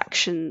of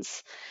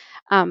transactions.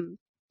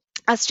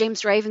 As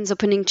James Raven's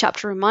opening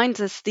chapter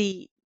reminds us,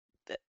 the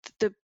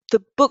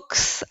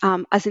books,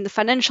 as in the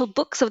financial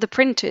books of the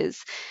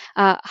printers,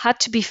 had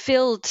to be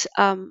filled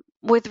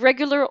with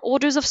regular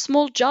orders of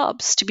small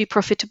jobs to be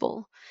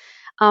profitable.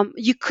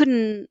 You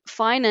couldn't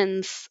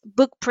finance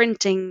book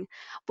printing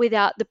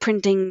without the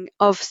printing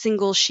of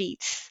single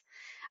sheets.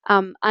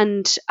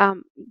 And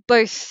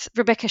both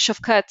Rebecca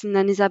Schoff-Curtin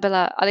and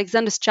Isabella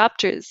Alexander's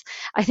chapters,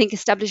 I think,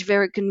 establish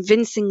very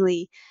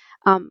convincingly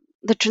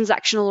the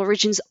transactional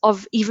origins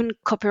of even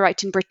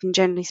copyright in Britain,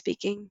 generally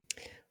speaking.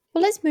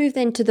 Well, let's move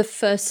then to the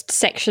first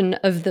section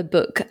of the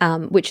book,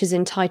 which is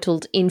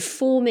entitled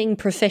Informing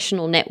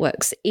Professional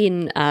Networks,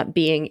 in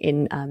being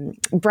in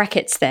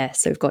brackets there.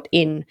 So we've got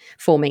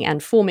informing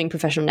and forming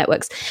professional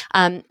networks.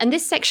 And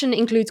this section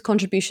includes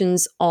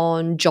contributions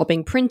on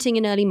jobbing printing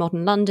in early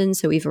modern London.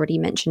 So we've already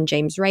mentioned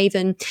James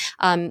Raven.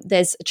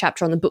 There's a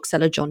chapter on the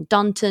bookseller John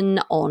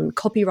Dunton, on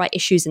copyright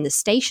issues in the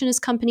Stationers'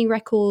 Company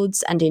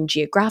records and in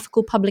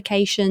geographical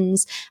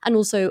publications, and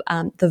also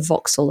the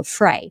Vauxhall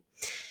Affray.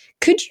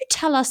 Could you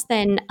tell us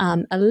then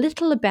a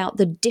little about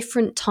the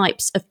different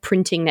types of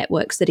printing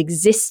networks that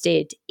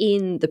existed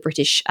in the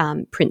British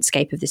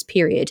printscape of this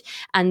period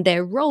and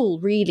their role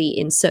really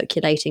in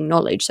circulating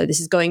knowledge? So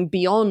this is going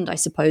beyond, I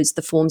suppose,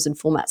 the forms and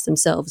formats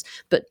themselves,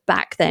 but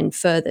back then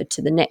further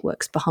to the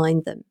networks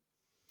behind them.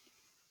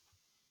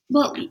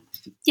 Well,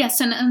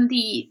 yes, and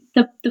the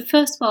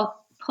first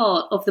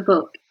part of the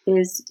book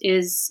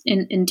is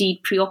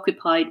indeed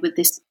preoccupied with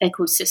this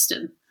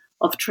ecosystem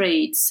of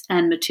trades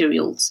and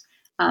materials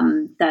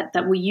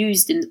that were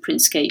used in the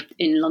printscape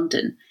in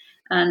London,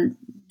 and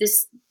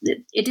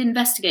it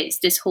investigates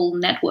this whole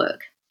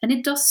network, and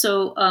it does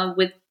so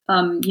with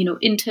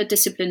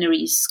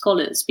interdisciplinary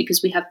scholars,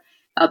 because we have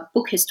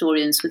book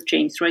historians with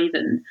James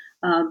Raven,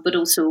 but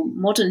also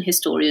modern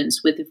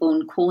historians with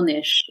Yvonne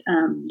Cornish,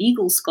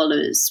 legal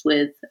scholars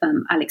with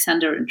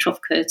Alexander and Troff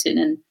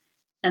Curtin,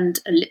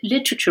 and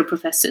literature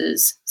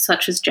professors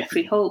such as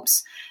Geoffrey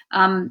Hopes,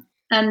 and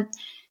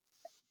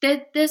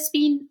there's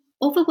been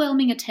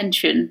overwhelming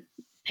attention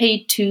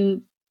paid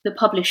to the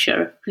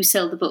publisher who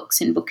sell the books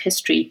in book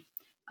history.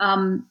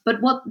 But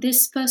what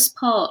this first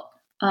part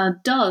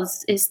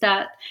does is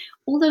that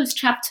all those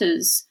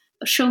chapters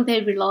show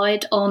they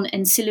relied on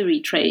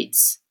ancillary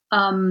trades,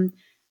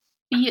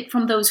 be it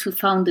from those who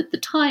founded the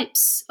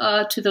types,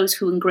 to those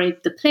who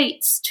engraved the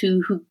plates,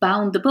 to who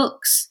bound the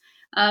books.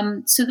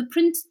 So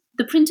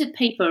the printed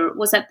paper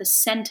was at the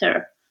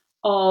center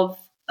of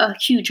a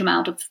huge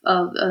amount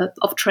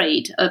of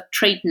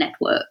trade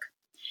network.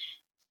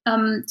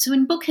 So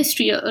in book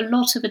history, a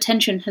lot of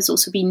attention has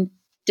also been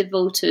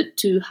devoted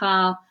to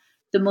how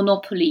the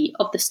monopoly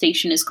of the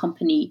Stationers'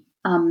 Company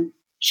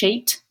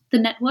shaped the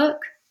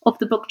network of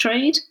the book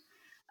trade.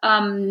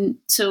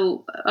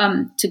 So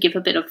to give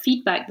a bit of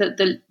feedback,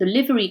 the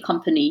Livery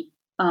Company,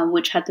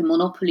 which had the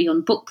monopoly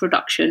on book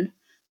production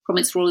from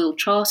its royal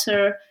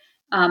charter,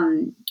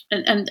 and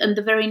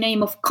the very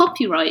name of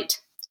copyright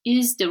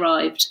is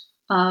derived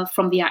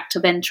from the act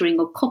of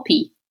entering a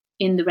copy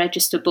in the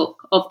register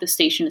book of the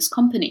Stationers'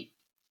 Company.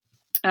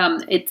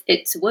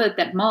 It's a word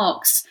that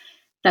marks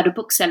that a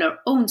bookseller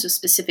owns a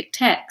specific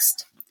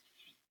text.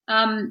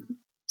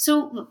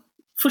 So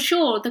for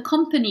sure, the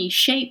company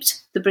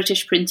shaped the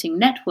British printing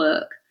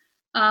network.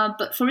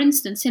 But for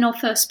instance, in our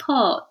first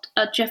part,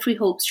 Geoffrey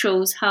Hopes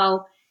shows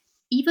how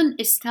even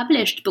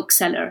established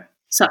bookseller,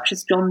 such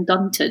as John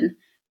Dunton,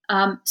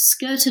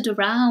 skirted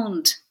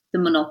around the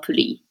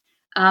monopoly,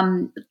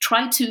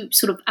 tried to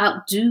sort of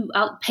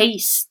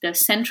outpace the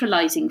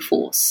centralizing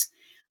force.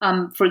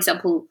 For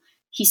example,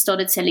 he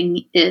started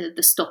selling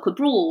the stock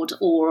abroad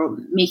or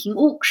making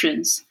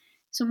auctions.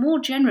 So more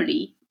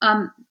generally,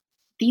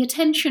 the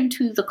attention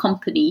to the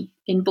company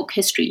in book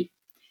history,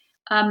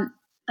 a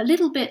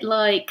little bit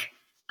like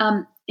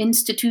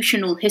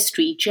institutional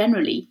history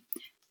generally,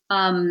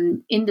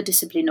 in the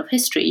discipline of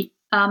history,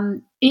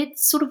 it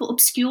sort of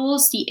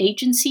obscures the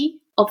agency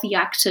of the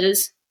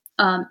actors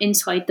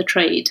inside the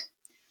trade.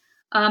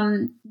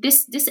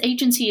 This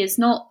agency is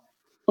not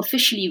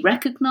officially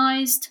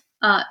recognized.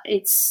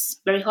 It's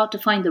very hard to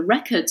find the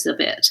records of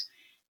it.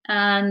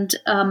 And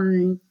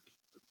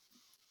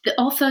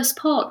our first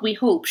part, we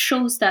hope,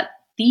 shows that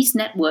these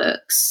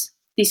networks,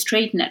 these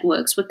trade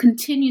networks, were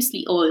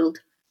continuously oiled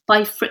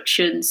by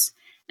frictions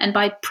and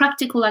by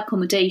practical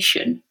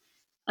accommodation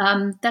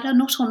that are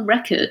not on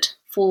record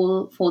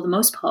for the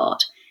most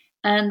part,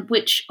 and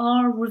which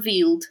are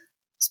revealed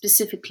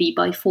specifically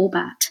by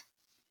format.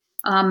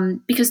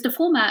 Because the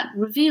format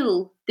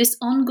reveal this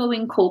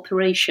ongoing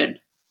cooperation.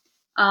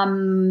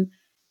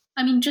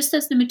 Just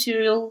as the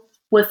material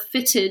were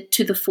fitted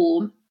to the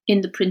form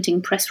in the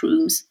printing press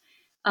rooms,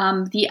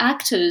 the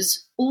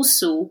actors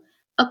also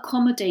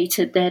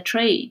accommodated their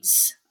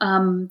trades.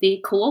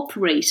 They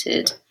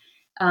cooperated.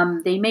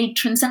 They made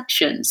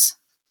transactions.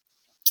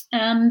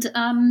 And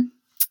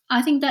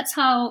I think that's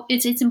how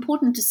it's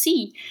important to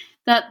see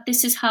that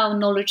this is how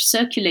knowledge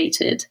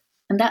circulated.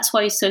 And that's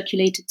why it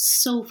circulated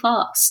so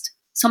fast,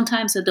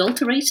 sometimes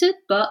adulterated,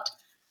 but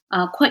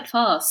quite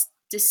fast,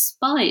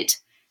 despite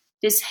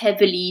this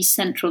heavily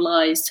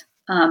centralized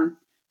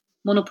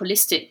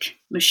monopolistic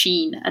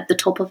machine at the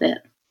top of it.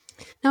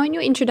 Now, in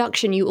your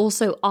introduction, you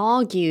also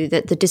argue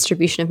that the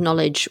distribution of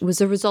knowledge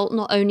was a result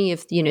not only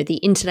of, the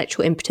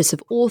intellectual impetus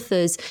of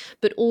authors,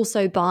 but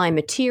also by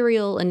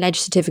material and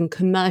legislative and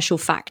commercial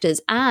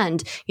factors,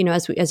 and,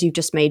 as you've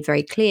just made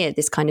very clear,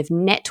 this kind of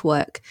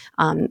network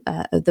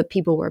that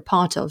people were a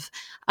part of.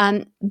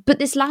 But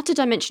this latter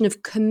dimension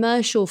of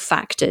commercial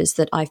factors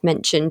that I've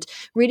mentioned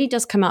really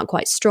does come out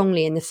quite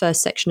strongly in the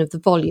first section of the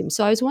volume.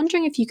 So I was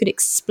wondering if you could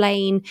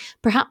explain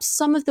perhaps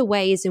some of the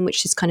ways in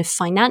which this kind of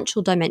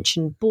financial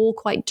dimension bore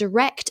quite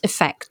direct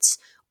effects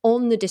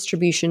on the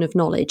distribution of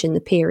knowledge in the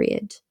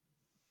period.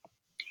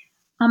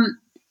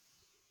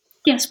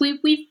 Yes, we've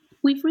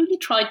really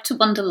tried to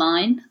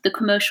underline the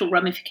commercial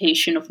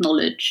ramification of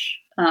knowledge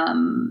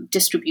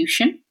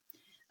distribution,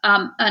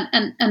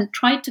 and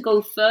tried to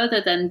go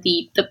further than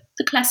the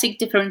classic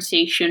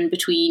differentiation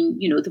between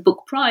the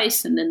book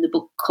price and then the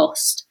book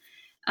cost.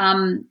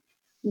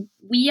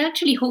 We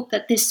actually hope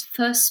that this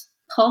first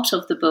part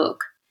of the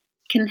book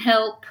can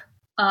help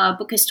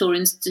book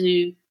historians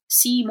to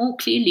see more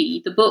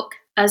clearly the book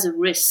as a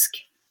risk.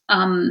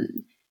 All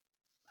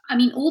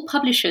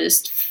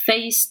publishers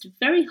faced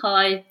very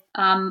high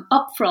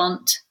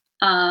upfront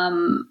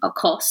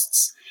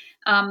costs.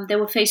 They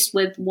were faced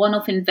with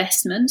one-off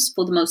investments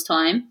for the most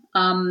time,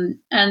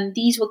 and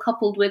these were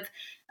coupled with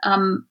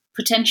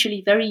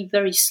potentially very,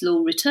 very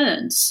slow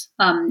returns,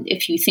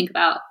 if you think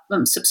about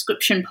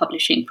subscription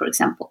publishing, for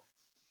example.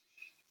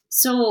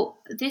 So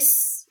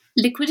this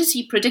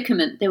liquidity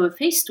predicament they were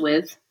faced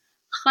with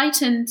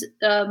heightened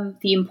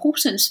the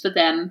importance for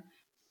them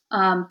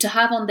to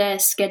have on their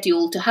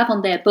schedule, to have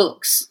on their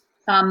books,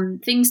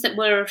 things that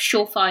were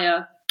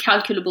surefire,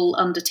 calculable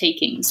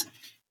undertakings.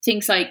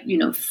 Things like,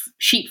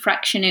 sheet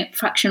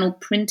fractional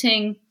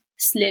printing,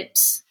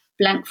 slips,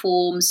 blank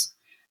forms,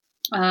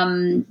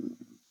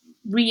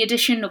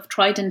 re-edition of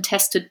tried and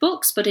tested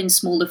books, but in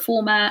smaller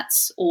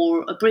formats,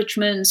 or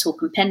abridgments or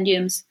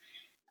compendiums.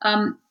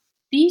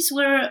 These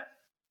were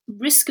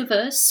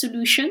risk-averse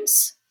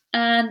solutions,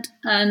 and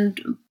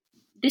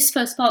this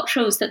first part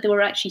shows that they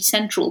were actually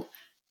central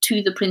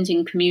to the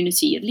printing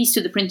community, at least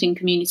to the printing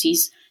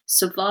community's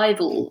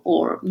survival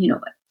or,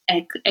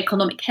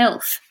 economic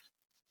health.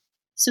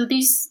 So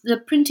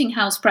the printing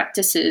house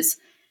practices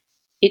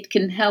it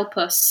can help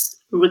us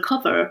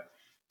recover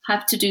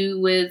have to do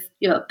with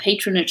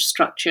patronage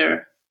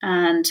structure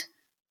and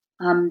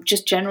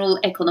just general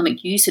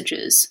economic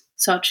usages,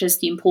 such as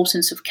the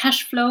importance of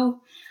cash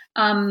flow,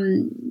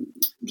 the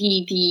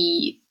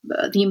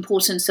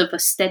importance of a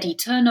steady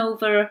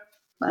turnover,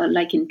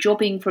 like in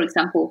jobbing, for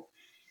example,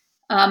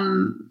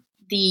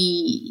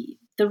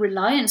 the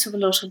reliance of a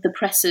lot of the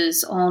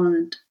presses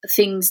on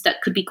things that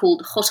could be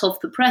called hot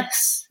off the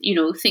press,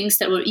 things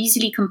that were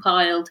easily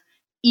compiled,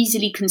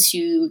 easily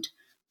consumed.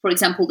 For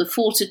example, the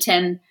 4 to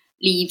 10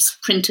 leaves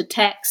printed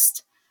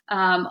text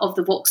of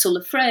the Vauxhall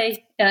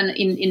Affray and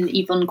in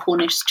Yvonne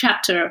Cornish's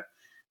chapter,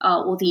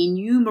 or the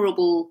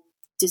innumerable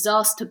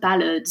disaster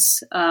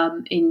ballads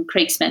in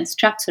Craig Spence's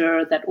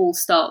chapter that all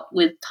start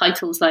with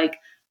titles like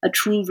A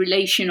True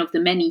Relation of the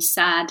Many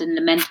Sad and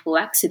Lamentable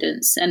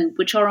Accidents, and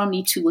which are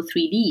only 2 or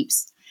 3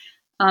 leaves.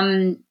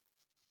 And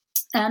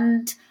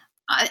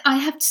I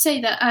have to say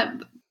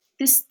that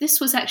this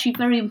was actually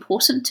very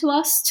important to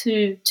us,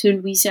 to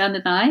Louisiane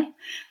and I.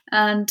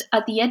 And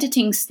at the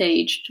editing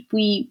stage,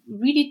 we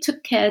really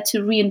took care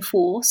to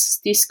reinforce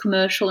this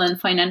commercial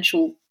and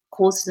financial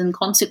causes and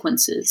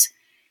consequences.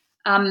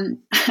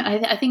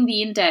 I think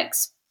the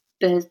index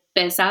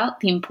bears out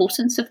the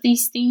importance of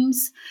these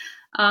themes.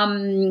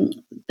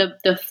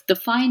 The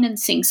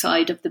financing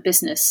side of the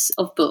business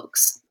of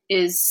books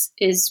is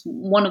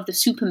one of the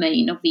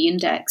supermain of the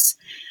index,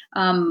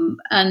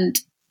 and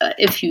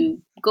if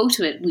you go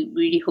to it, we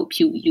really hope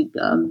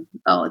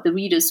the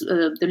readers,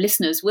 the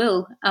listeners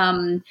will.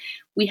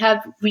 We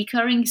have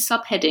recurring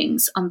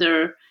subheadings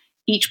under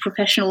each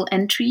professional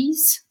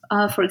entries.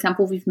 For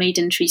example, we've made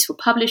entries for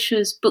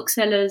publishers,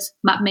 booksellers,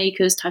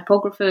 mapmakers,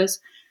 typographers,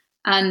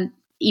 and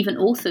even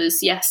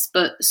authors, yes,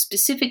 but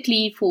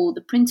specifically for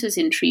the printer's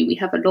entry, we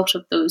have a lot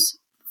of those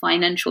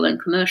financial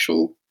and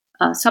commercial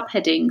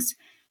subheadings,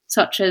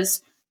 such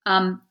as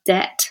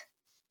debt,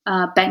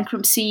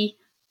 bankruptcy,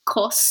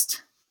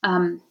 cost,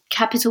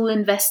 capital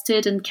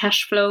invested and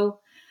cash flow.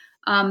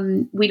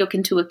 We look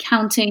into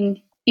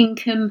accounting,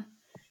 income,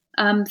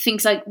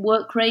 things like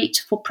work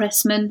rate for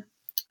pressmen,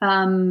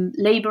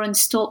 labor and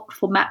stock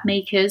for map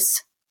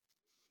makers.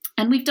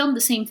 And we've done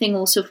the same thing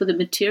also for the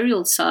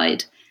material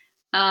side.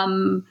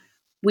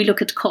 We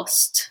look at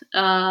cost.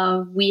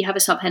 We have a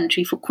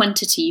sub-entry for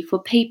quantity,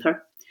 for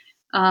paper,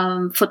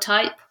 for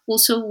type.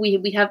 Also,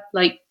 we have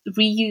like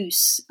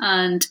reuse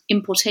and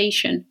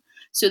importation.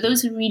 So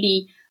those are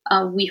really,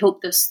 we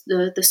hope,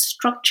 the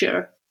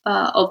structure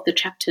of the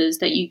chapters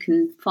that you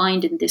can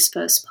find in this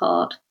first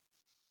part.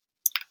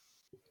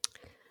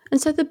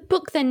 And so the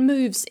book then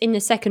moves in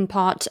the second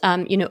part,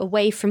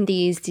 away from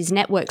these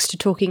networks to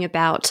talking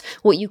about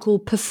what you call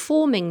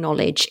performing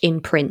knowledge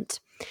in print.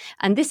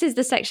 And this is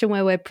the section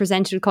where we're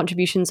presented with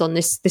contributions on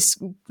this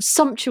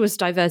sumptuous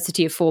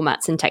diversity of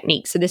formats and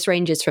techniques. So this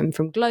ranges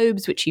from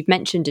globes, which you've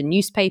mentioned, and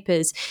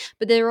newspapers,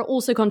 but there are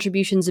also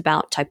contributions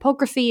about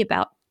typography,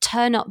 about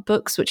turn-up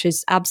books, which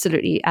is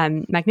absolutely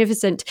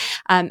magnificent,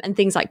 and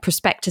things like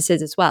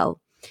prospectuses as well.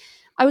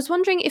 I was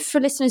wondering if, for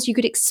listeners, you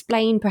could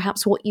explain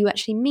perhaps what you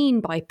actually mean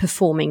by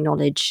performing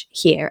knowledge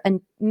here,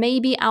 and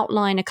maybe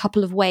outline a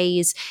couple of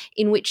ways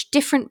in which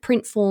different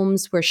print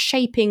forms were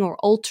shaping or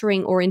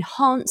altering or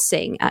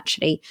enhancing,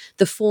 actually,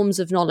 the forms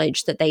of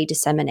knowledge that they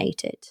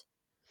disseminated.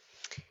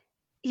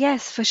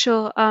 Yes, for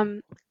sure.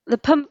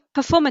 The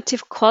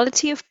performative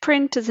quality of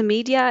print as a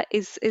media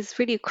is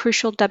really a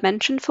crucial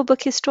dimension for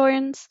book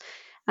historians.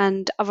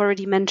 And I've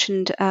already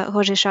mentioned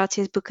Roger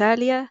Chartier's book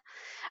earlier.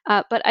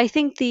 But I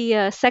think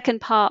the second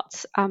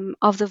part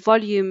of the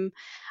volume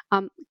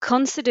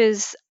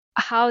considers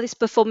how this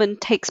performance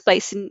takes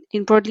place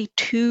in broadly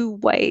two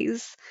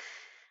ways.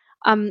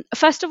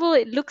 First of all,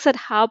 it looks at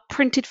how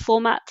printed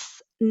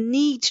formats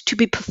need to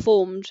be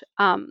performed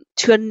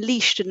to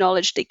unleash the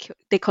knowledge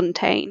they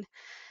contain.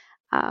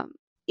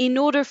 In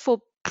order for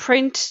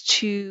print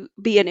to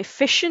be an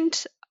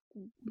efficient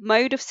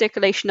mode of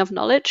circulation of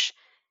knowledge,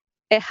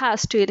 it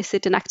has to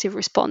elicit an active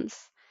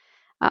response.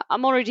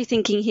 I'm already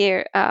thinking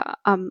here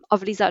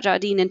of Lisa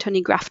Jardine and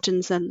Tony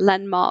Grafton's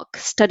landmark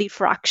Study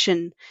for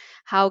Action,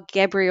 how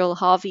Gabriel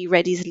Harvey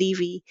read his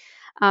Levy.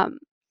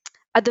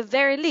 At the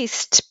very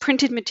least,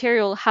 printed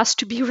material has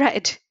to be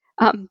read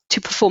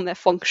to perform their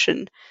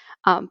function,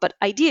 but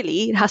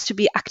ideally it has to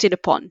be acted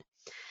upon.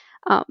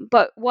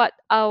 But what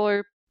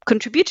our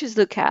contributors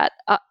look at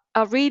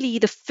are really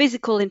the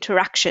physical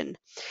interaction.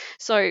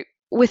 So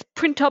with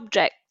print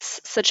objects,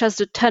 such as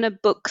the Turner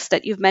books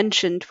that you've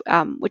mentioned,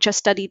 which are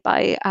studied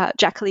by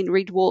Jacqueline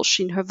Reed Walsh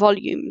in her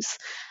volumes,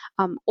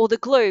 or the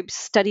globes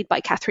studied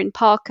by Catherine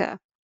Parker,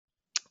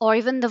 or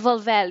even the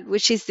Volvel,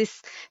 which is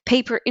this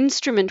paper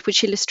instrument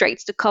which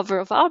illustrates the cover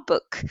of our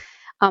book,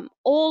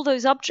 all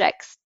those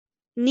objects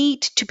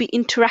need to be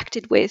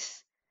interacted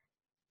with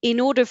in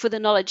order for the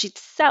knowledge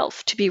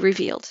itself to be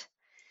revealed.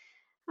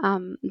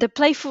 The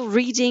playful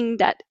reading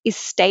that is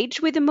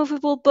staged with the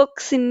movable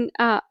books in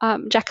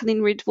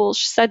Jacqueline Reed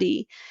Walsh's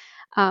study,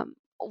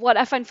 what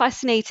I find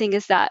fascinating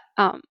is that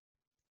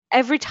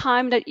every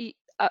time that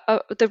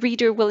the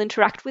reader will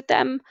interact with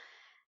them,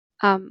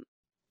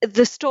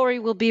 the story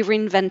will be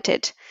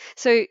reinvented.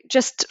 So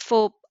just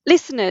for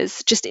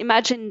listeners, just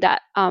imagine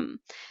that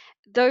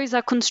those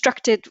are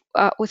constructed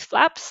with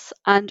flaps,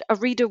 and a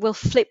reader will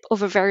flip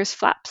over various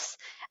flaps.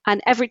 And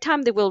every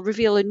time they will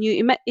reveal a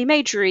new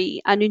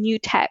imagery and a new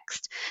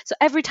text. So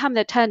every time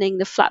they're turning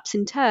the flaps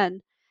in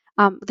turn,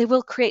 they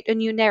will create a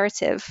new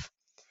narrative.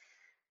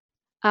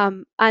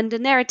 And the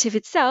narrative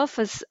itself,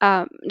 as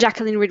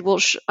Jacqueline Reed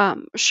Walsh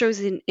shows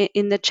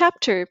in the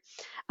chapter,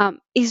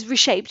 is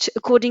reshaped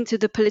according to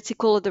the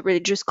political or the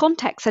religious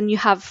context. And you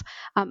have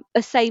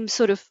a same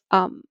sort of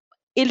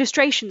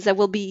illustrations that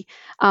will be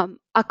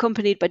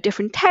accompanied by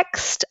different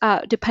text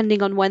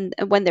depending on when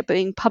they're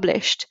being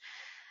published.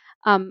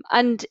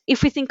 And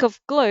if we think of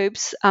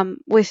globes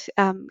with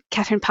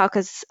Catherine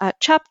Parker's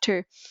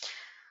chapter,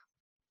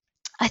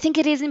 I think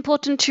it is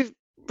important to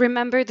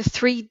remember the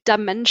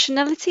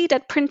three-dimensionality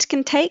that print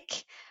can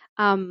take.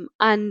 And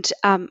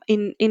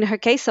in her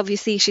case,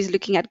 obviously, she's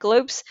looking at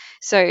globes.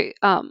 So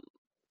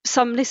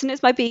some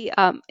listeners might be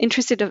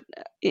interested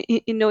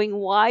in knowing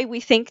why we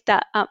think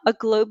that a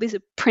globe is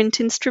a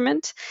print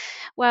instrument.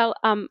 Well,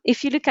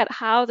 if you look at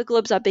how the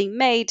globes are being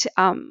made,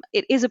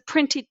 it is a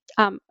printed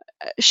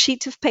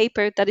sheet of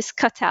paper that is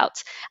cut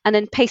out and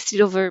then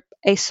pasted over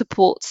a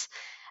support.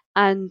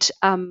 And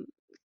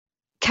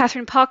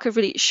Catherine Parker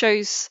really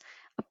shows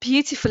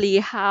beautifully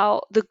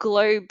how the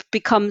globe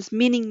becomes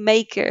meaning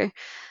maker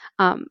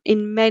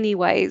in many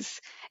ways.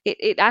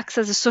 It acts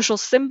as a social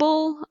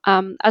symbol,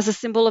 as a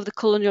symbol of the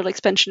colonial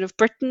expansion of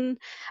Britain,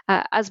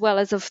 as well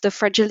as of the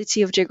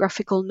fragility of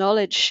geographical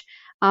knowledge,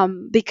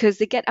 because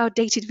they get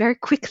outdated very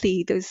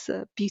quickly, those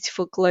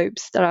beautiful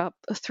globes that are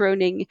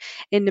thrown in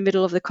the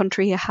middle of the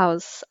country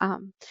house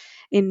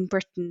in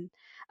Britain.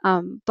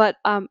 So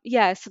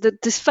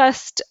this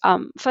first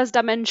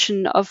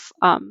dimension of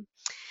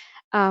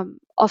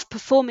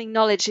performing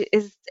knowledge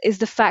is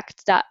the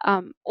fact that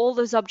all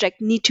those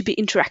objects need to be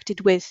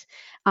interacted with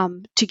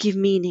to give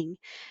meaning.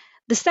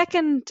 The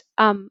second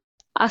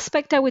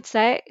aspect, I would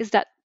say, is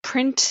that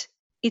print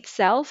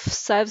itself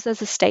serves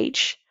as a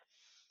stage.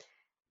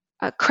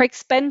 Craig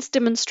Spence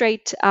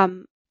demonstrates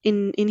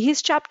in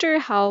his chapter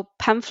how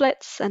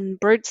pamphlets and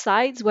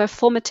broadsides were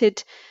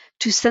formatted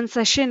to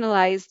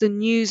sensationalize the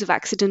news of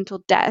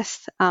accidental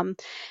death.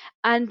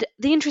 And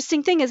the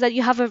interesting thing is that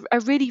you have a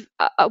really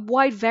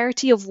wide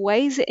variety of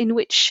ways in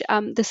which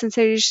the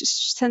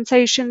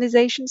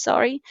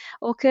sensationalization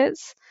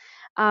occurs.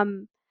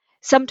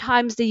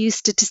 Sometimes they use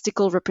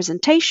statistical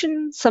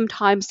representation,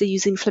 sometimes they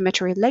use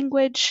inflammatory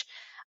language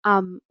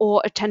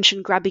or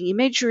attention-grabbing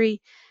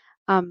imagery.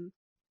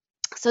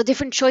 So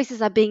different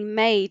choices are being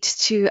made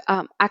to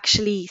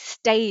actually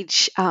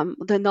stage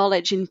the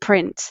knowledge in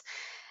print.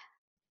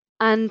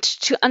 And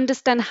to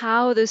understand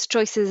how those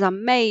choices are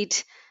made,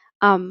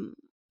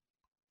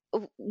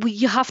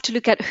 you have to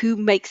look at who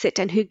makes it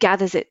and who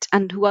gathers it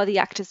and who are the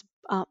actors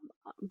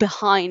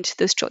behind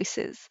those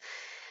choices.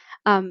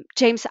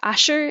 James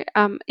Asher,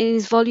 in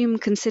his volume,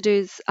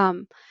 considers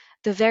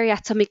the very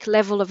atomic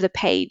level of the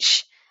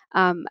page,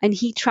 and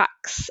he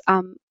tracks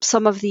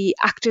some of the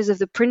actors of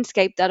the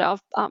printscape that are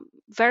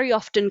very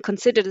often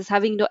considered as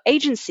having no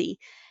agency,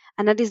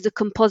 and that is the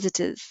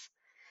compositors.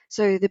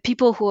 So the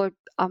people who are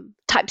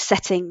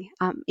typesetting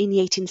in the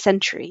 18th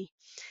century.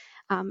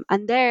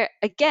 And there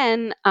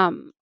again,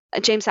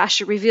 James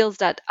Asher reveals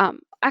that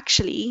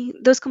actually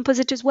those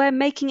compositors were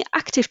making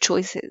active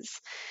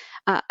choices,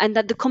 and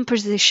that the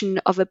composition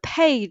of a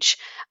page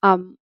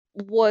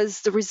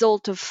was the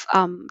result of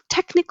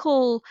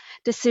technical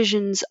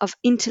decisions, of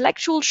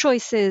intellectual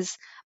choices,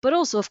 but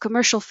also of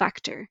commercial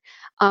factor.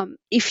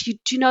 If you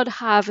do not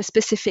have a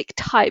specific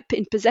type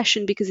in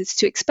possession because it's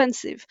too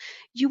expensive,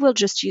 you will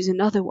just use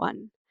another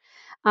one.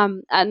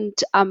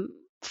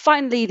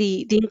 Finally,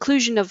 the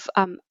inclusion of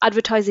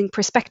advertising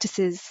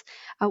prospectuses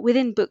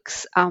within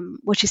books,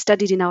 which is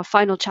studied in our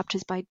final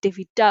chapters by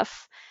David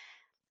Duff,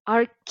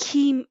 are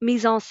key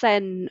mise en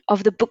scène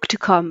of the book to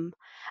come,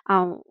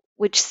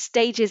 which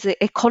stages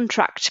a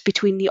contract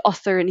between the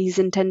author and his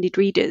intended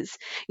readers.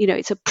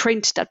 It's a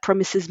print that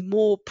promises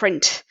more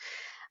print.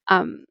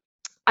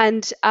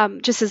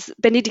 Just as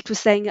Benedict was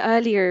saying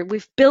earlier,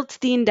 we've built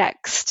the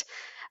Indexed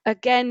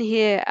again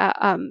here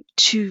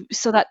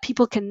so that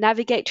people can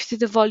navigate through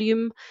the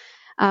volume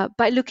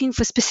by looking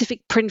for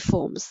specific print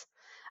forms.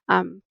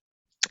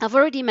 I've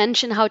already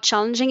mentioned how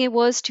challenging it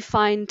was to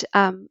find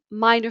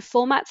minor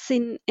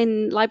formats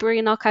in library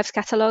and archives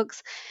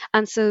catalogs,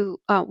 and so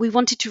we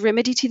wanted to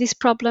remedy to this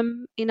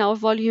problem in our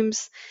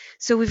volumes.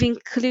 So we've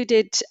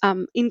included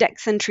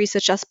index entries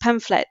such as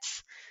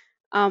pamphlets,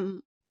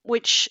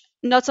 which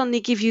not only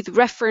give you the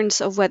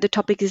reference of where the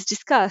topic is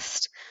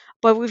discussed,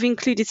 but we've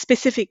included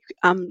specific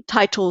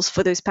titles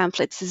for those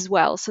pamphlets as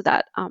well, so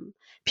that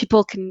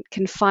people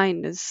can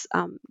find those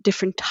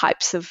different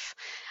types of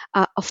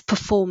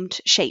performed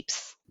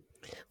shapes.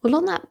 Well,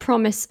 on that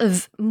promise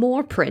of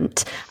more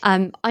print,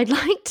 I'd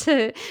like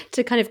to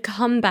kind of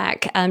come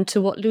back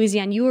to what,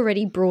 Louise-Anne, you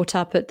already brought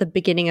up at the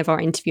beginning of our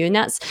interview, and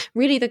that's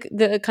really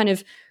the kind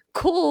of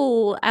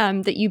call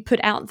that you put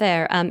out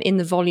there in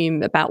the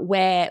volume about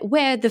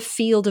where the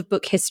field of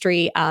book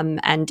history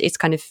and its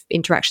kind of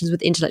interactions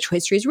with intellectual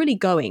history is really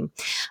going.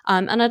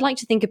 And I'd like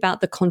to think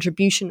about the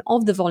contribution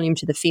of the volume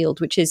to the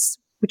field, which is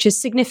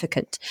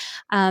significant.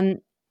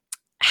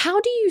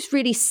 How do you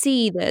really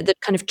see the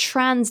kind of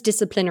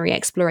transdisciplinary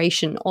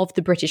exploration of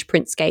the British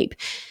printscape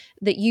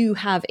that you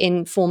have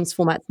in forms,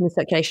 formats, and the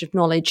circulation of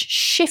knowledge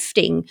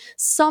shifting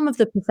some of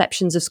the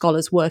perceptions of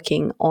scholars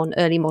working on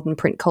early modern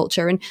print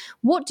culture? And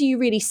what do you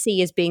really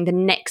see as being the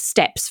next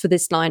steps for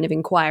this line of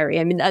inquiry?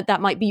 I mean,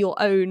 that might be your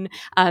own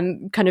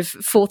kind of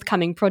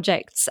forthcoming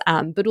projects,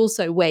 but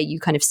also where you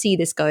kind of see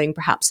this going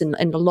perhaps in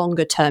a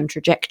longer term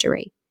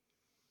trajectory.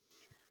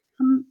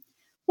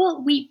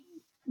 Well, we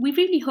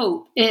really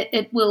hope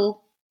it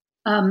will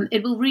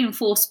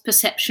reinforce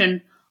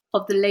perception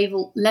of the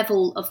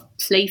level of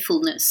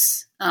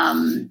playfulness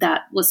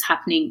that was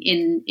happening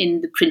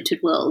in the printed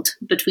world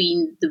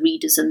between the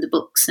readers and the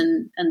books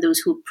and those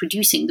who are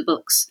producing the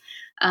books,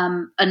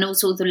 and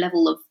also the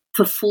level of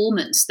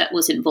performance that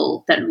was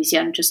involved that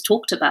Louise-Anne just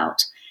talked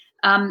about.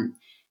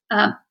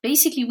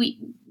 Basically,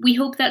 we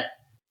hope that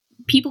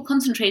people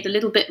concentrate a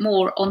little bit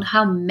more on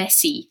how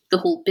messy the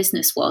whole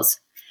business was.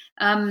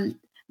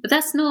 But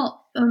that's not.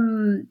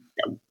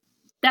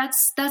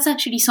 That's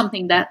actually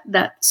something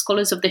that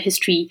scholars of the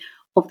history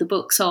of the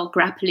books are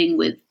grappling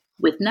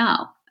with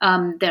now.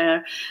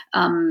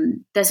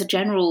 There's a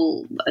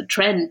general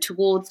trend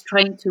towards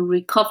trying to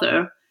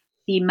recover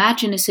the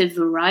imaginative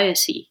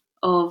variety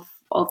of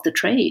the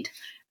trade.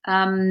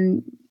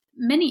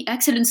 Many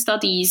excellent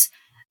studies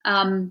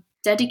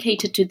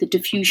dedicated to the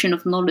diffusion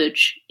of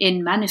knowledge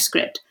in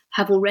manuscript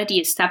have already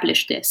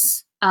established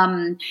this.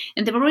 And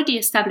they've already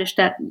established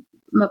that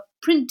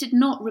print did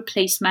not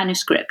replace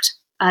manuscript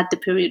at the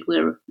period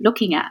we're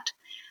looking at.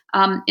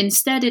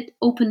 Instead, it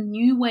opened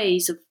new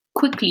ways of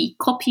quickly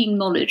copying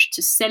knowledge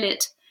to sell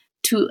it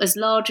to as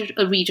large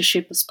a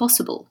readership as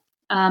possible,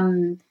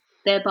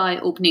 thereby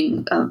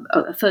opening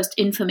a first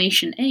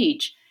information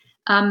age.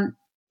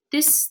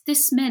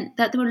 This meant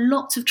that there were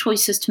lots of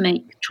choices to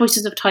make,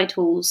 choices of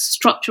titles,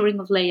 structuring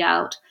of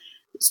layout,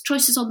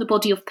 choices on the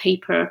body of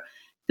paper.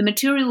 The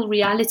material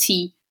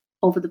reality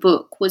of the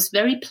book was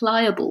very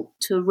pliable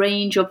to a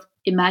range of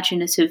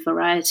imaginative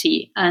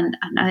variety, and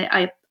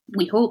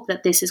we hope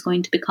that this is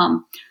going to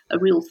become a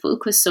real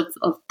focus of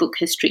book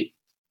history.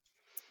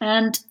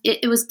 And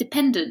it was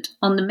dependent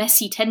on the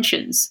messy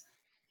tensions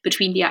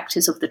between the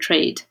actors of the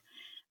trade.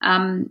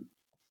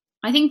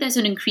 I think there's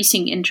an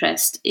increasing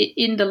interest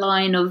in the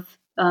line of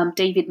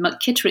David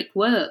McKittrick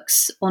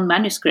works on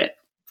manuscript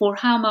for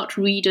how much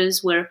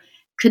readers were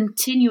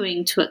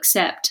continuing to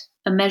accept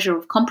a measure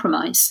of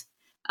compromise.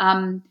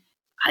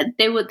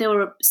 They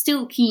were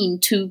still keen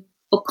to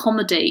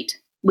accommodate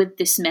with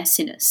this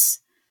messiness.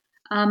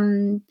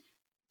 And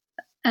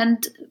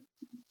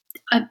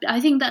I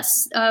think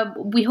that's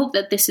we hope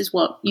that this is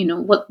what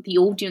the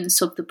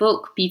audience of the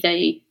book, be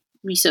they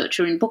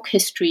researcher in book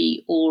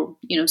history or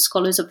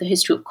scholars of the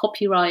history of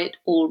copyright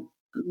or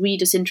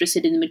readers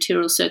interested in the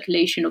material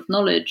circulation of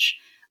knowledge,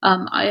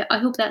 I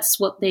hope that's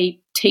what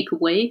they take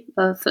away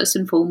first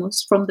and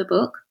foremost from the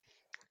book.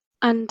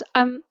 And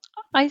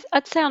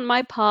I'd say on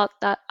my part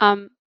that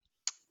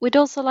we'd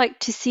also like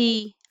to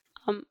see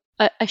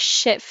a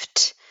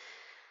shift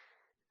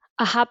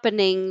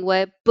happening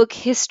where book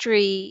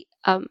history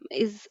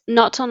is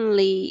not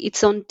only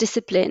its own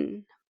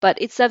discipline,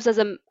 but it serves as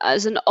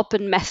an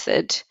open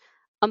method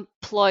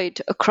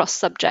employed across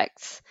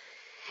subjects.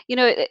 In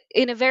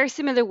a very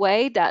similar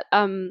way that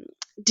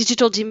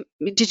digital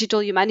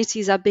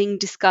humanities are being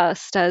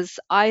discussed as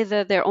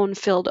either their own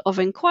field of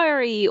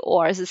inquiry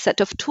or as a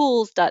set of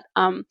tools that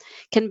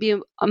can be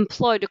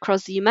employed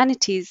across the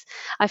humanities.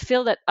 I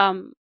feel that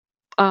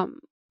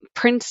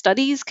print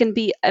studies can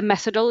be a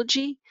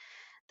methodology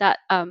that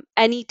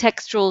any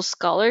textual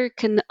scholar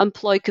can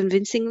employ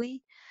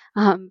convincingly,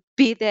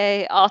 be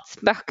they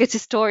arts market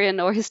historian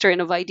or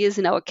historian of ideas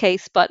in our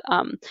case. But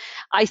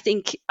I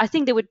think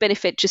they would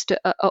benefit just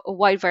a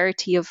wide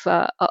variety of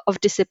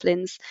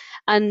disciplines.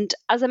 And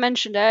as I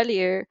mentioned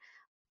earlier,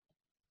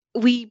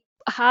 we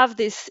have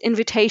this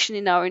invitation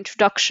in our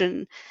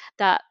introduction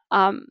that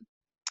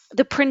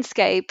the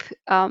printscape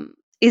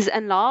is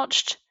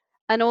enlarged,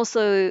 and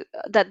also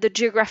that the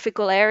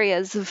geographical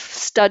areas of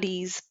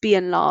studies be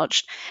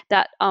enlarged,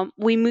 that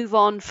we move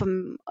on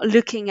from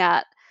looking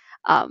at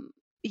the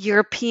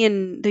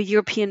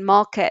European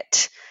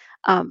market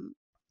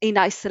in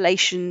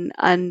isolation,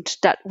 and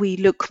that we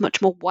look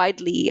much more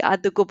widely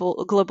at the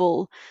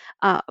global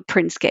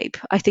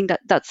printscape. I think that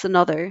that's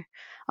another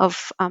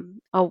of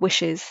our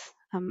wishes,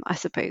 I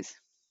suppose.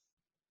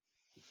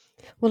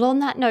 Well, on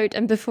that note,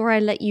 and before I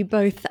let you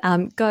both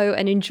go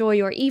and enjoy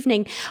your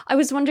evening, I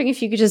was wondering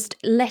if you could just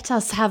let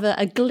us have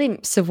a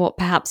glimpse of what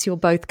perhaps you're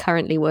both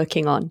currently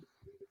working on.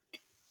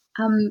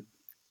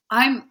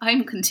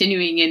 I'm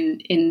continuing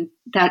in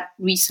that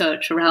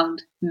research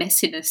around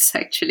messiness.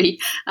 Actually,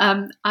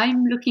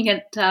 I'm looking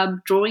at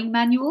drawing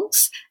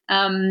manuals,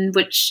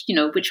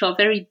 which are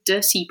very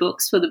dirty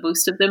books for the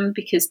most of them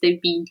because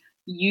they've been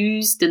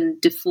used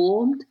and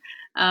deformed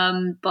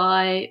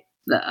by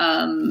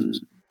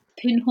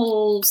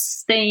pinholes,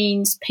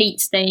 stains, paint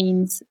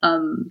stains,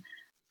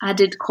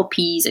 added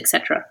copies,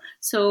 etc.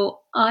 So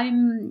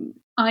I'm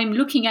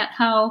looking at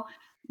how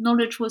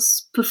knowledge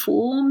was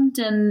performed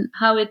and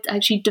how it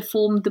actually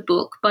deformed the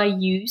book by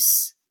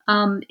use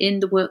in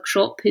the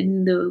workshop,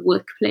 in the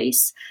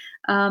workplace.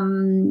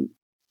 And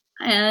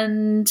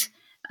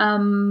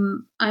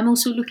I'm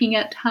also looking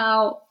at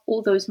how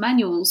all those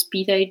manuals,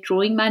 be they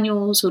drawing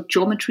manuals or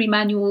geometry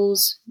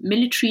manuals,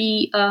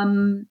 military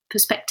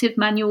perspective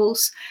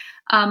manuals,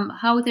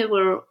 how they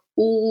were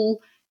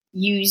all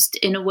used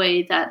in a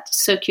way that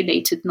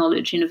circulated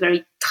knowledge in a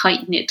very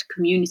tight-knit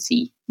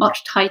community,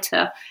 much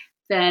tighter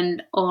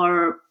than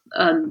our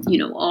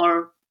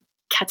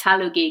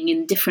cataloging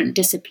in different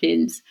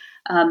disciplines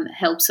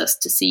helps us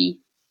to see.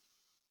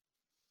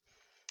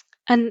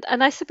 And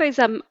I suppose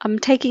I'm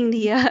taking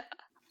the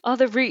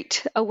other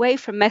route away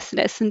from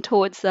messiness and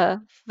towards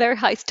very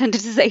high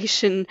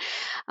standardization,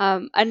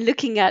 and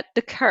looking at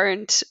the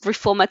current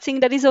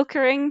reformatting that is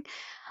occurring.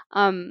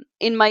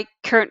 In my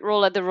current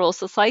role at the Royal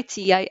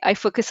Society, I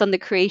focus on the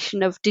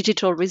creation of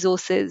digital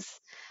resources,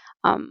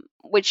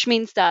 which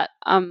means that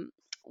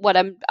what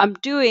I'm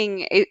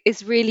doing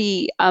is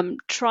really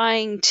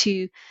trying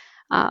to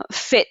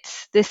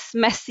fit this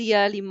messy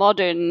early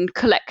modern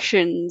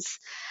collections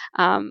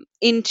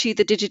into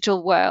the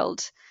digital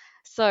world.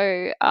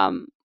 So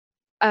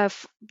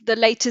the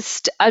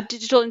latest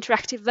digital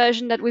interactive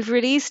version that we've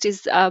released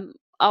is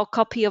our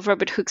copy of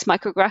Robert Hooke's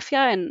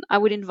Micrographia, and I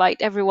would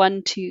invite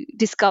everyone to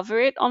discover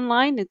it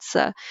online. It's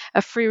a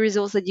free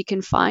resource that you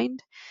can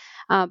find.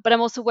 But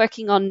I'm also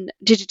working on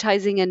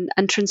digitizing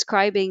and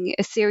transcribing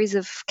a series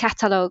of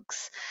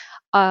catalogues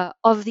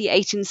of the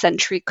 18th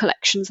century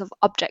collections of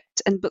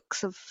objects and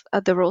books of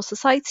the Royal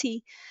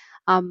Society.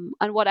 And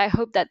what I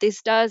hope that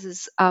this does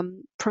is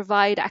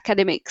provide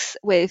academics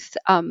with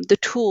the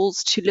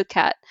tools to look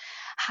at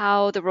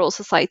how the Royal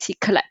Society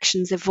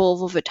collections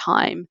evolve over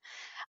time.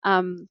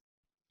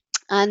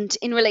 And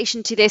in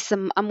relation to this,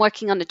 I'm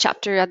working on a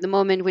chapter at the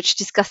moment which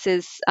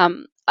discusses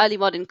early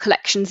modern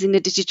collections in the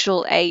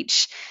digital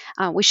age,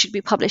 which should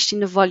be published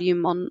in a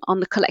volume on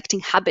the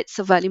collecting habits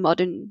of early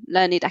modern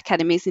learned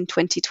academies in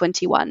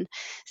 2021.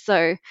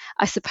 So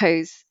I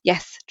suppose,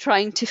 yes,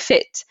 trying to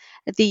fit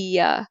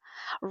the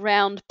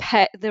round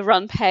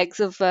pegs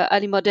of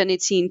early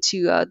modernity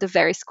into the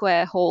very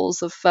square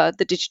holes of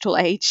the digital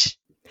age.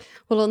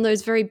 Well, on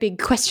those very big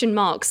question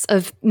marks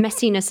of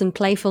messiness and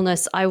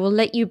playfulness, I will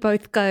let you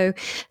both go.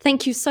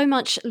 Thank you so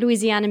much,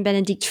 Louise-Anne and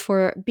Bénédicte,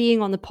 for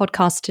being on the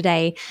podcast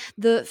today.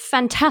 The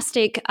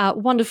fantastic,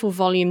 wonderful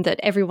volume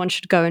that everyone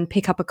should go and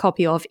pick up a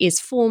copy of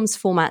is Forms,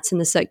 Formats, and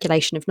the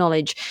Circulation of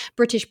Knowledge,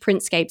 British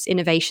Printscapes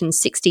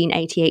Innovations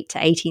 1688 to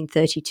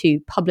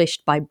 1832,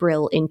 published by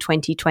Brill in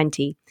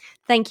 2020.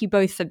 Thank you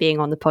both for being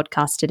on the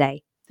podcast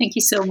today. Thank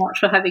you so much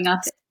for having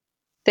us.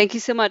 Thank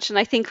you so much. And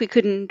I think we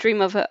couldn't dream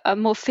of a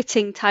more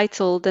fitting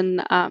title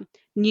than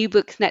New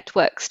Books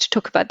Networks to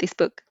talk about this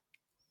book.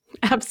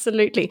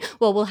 Absolutely.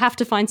 Well, we'll have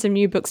to find some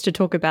new books to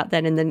talk about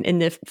then in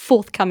the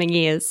forthcoming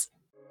years.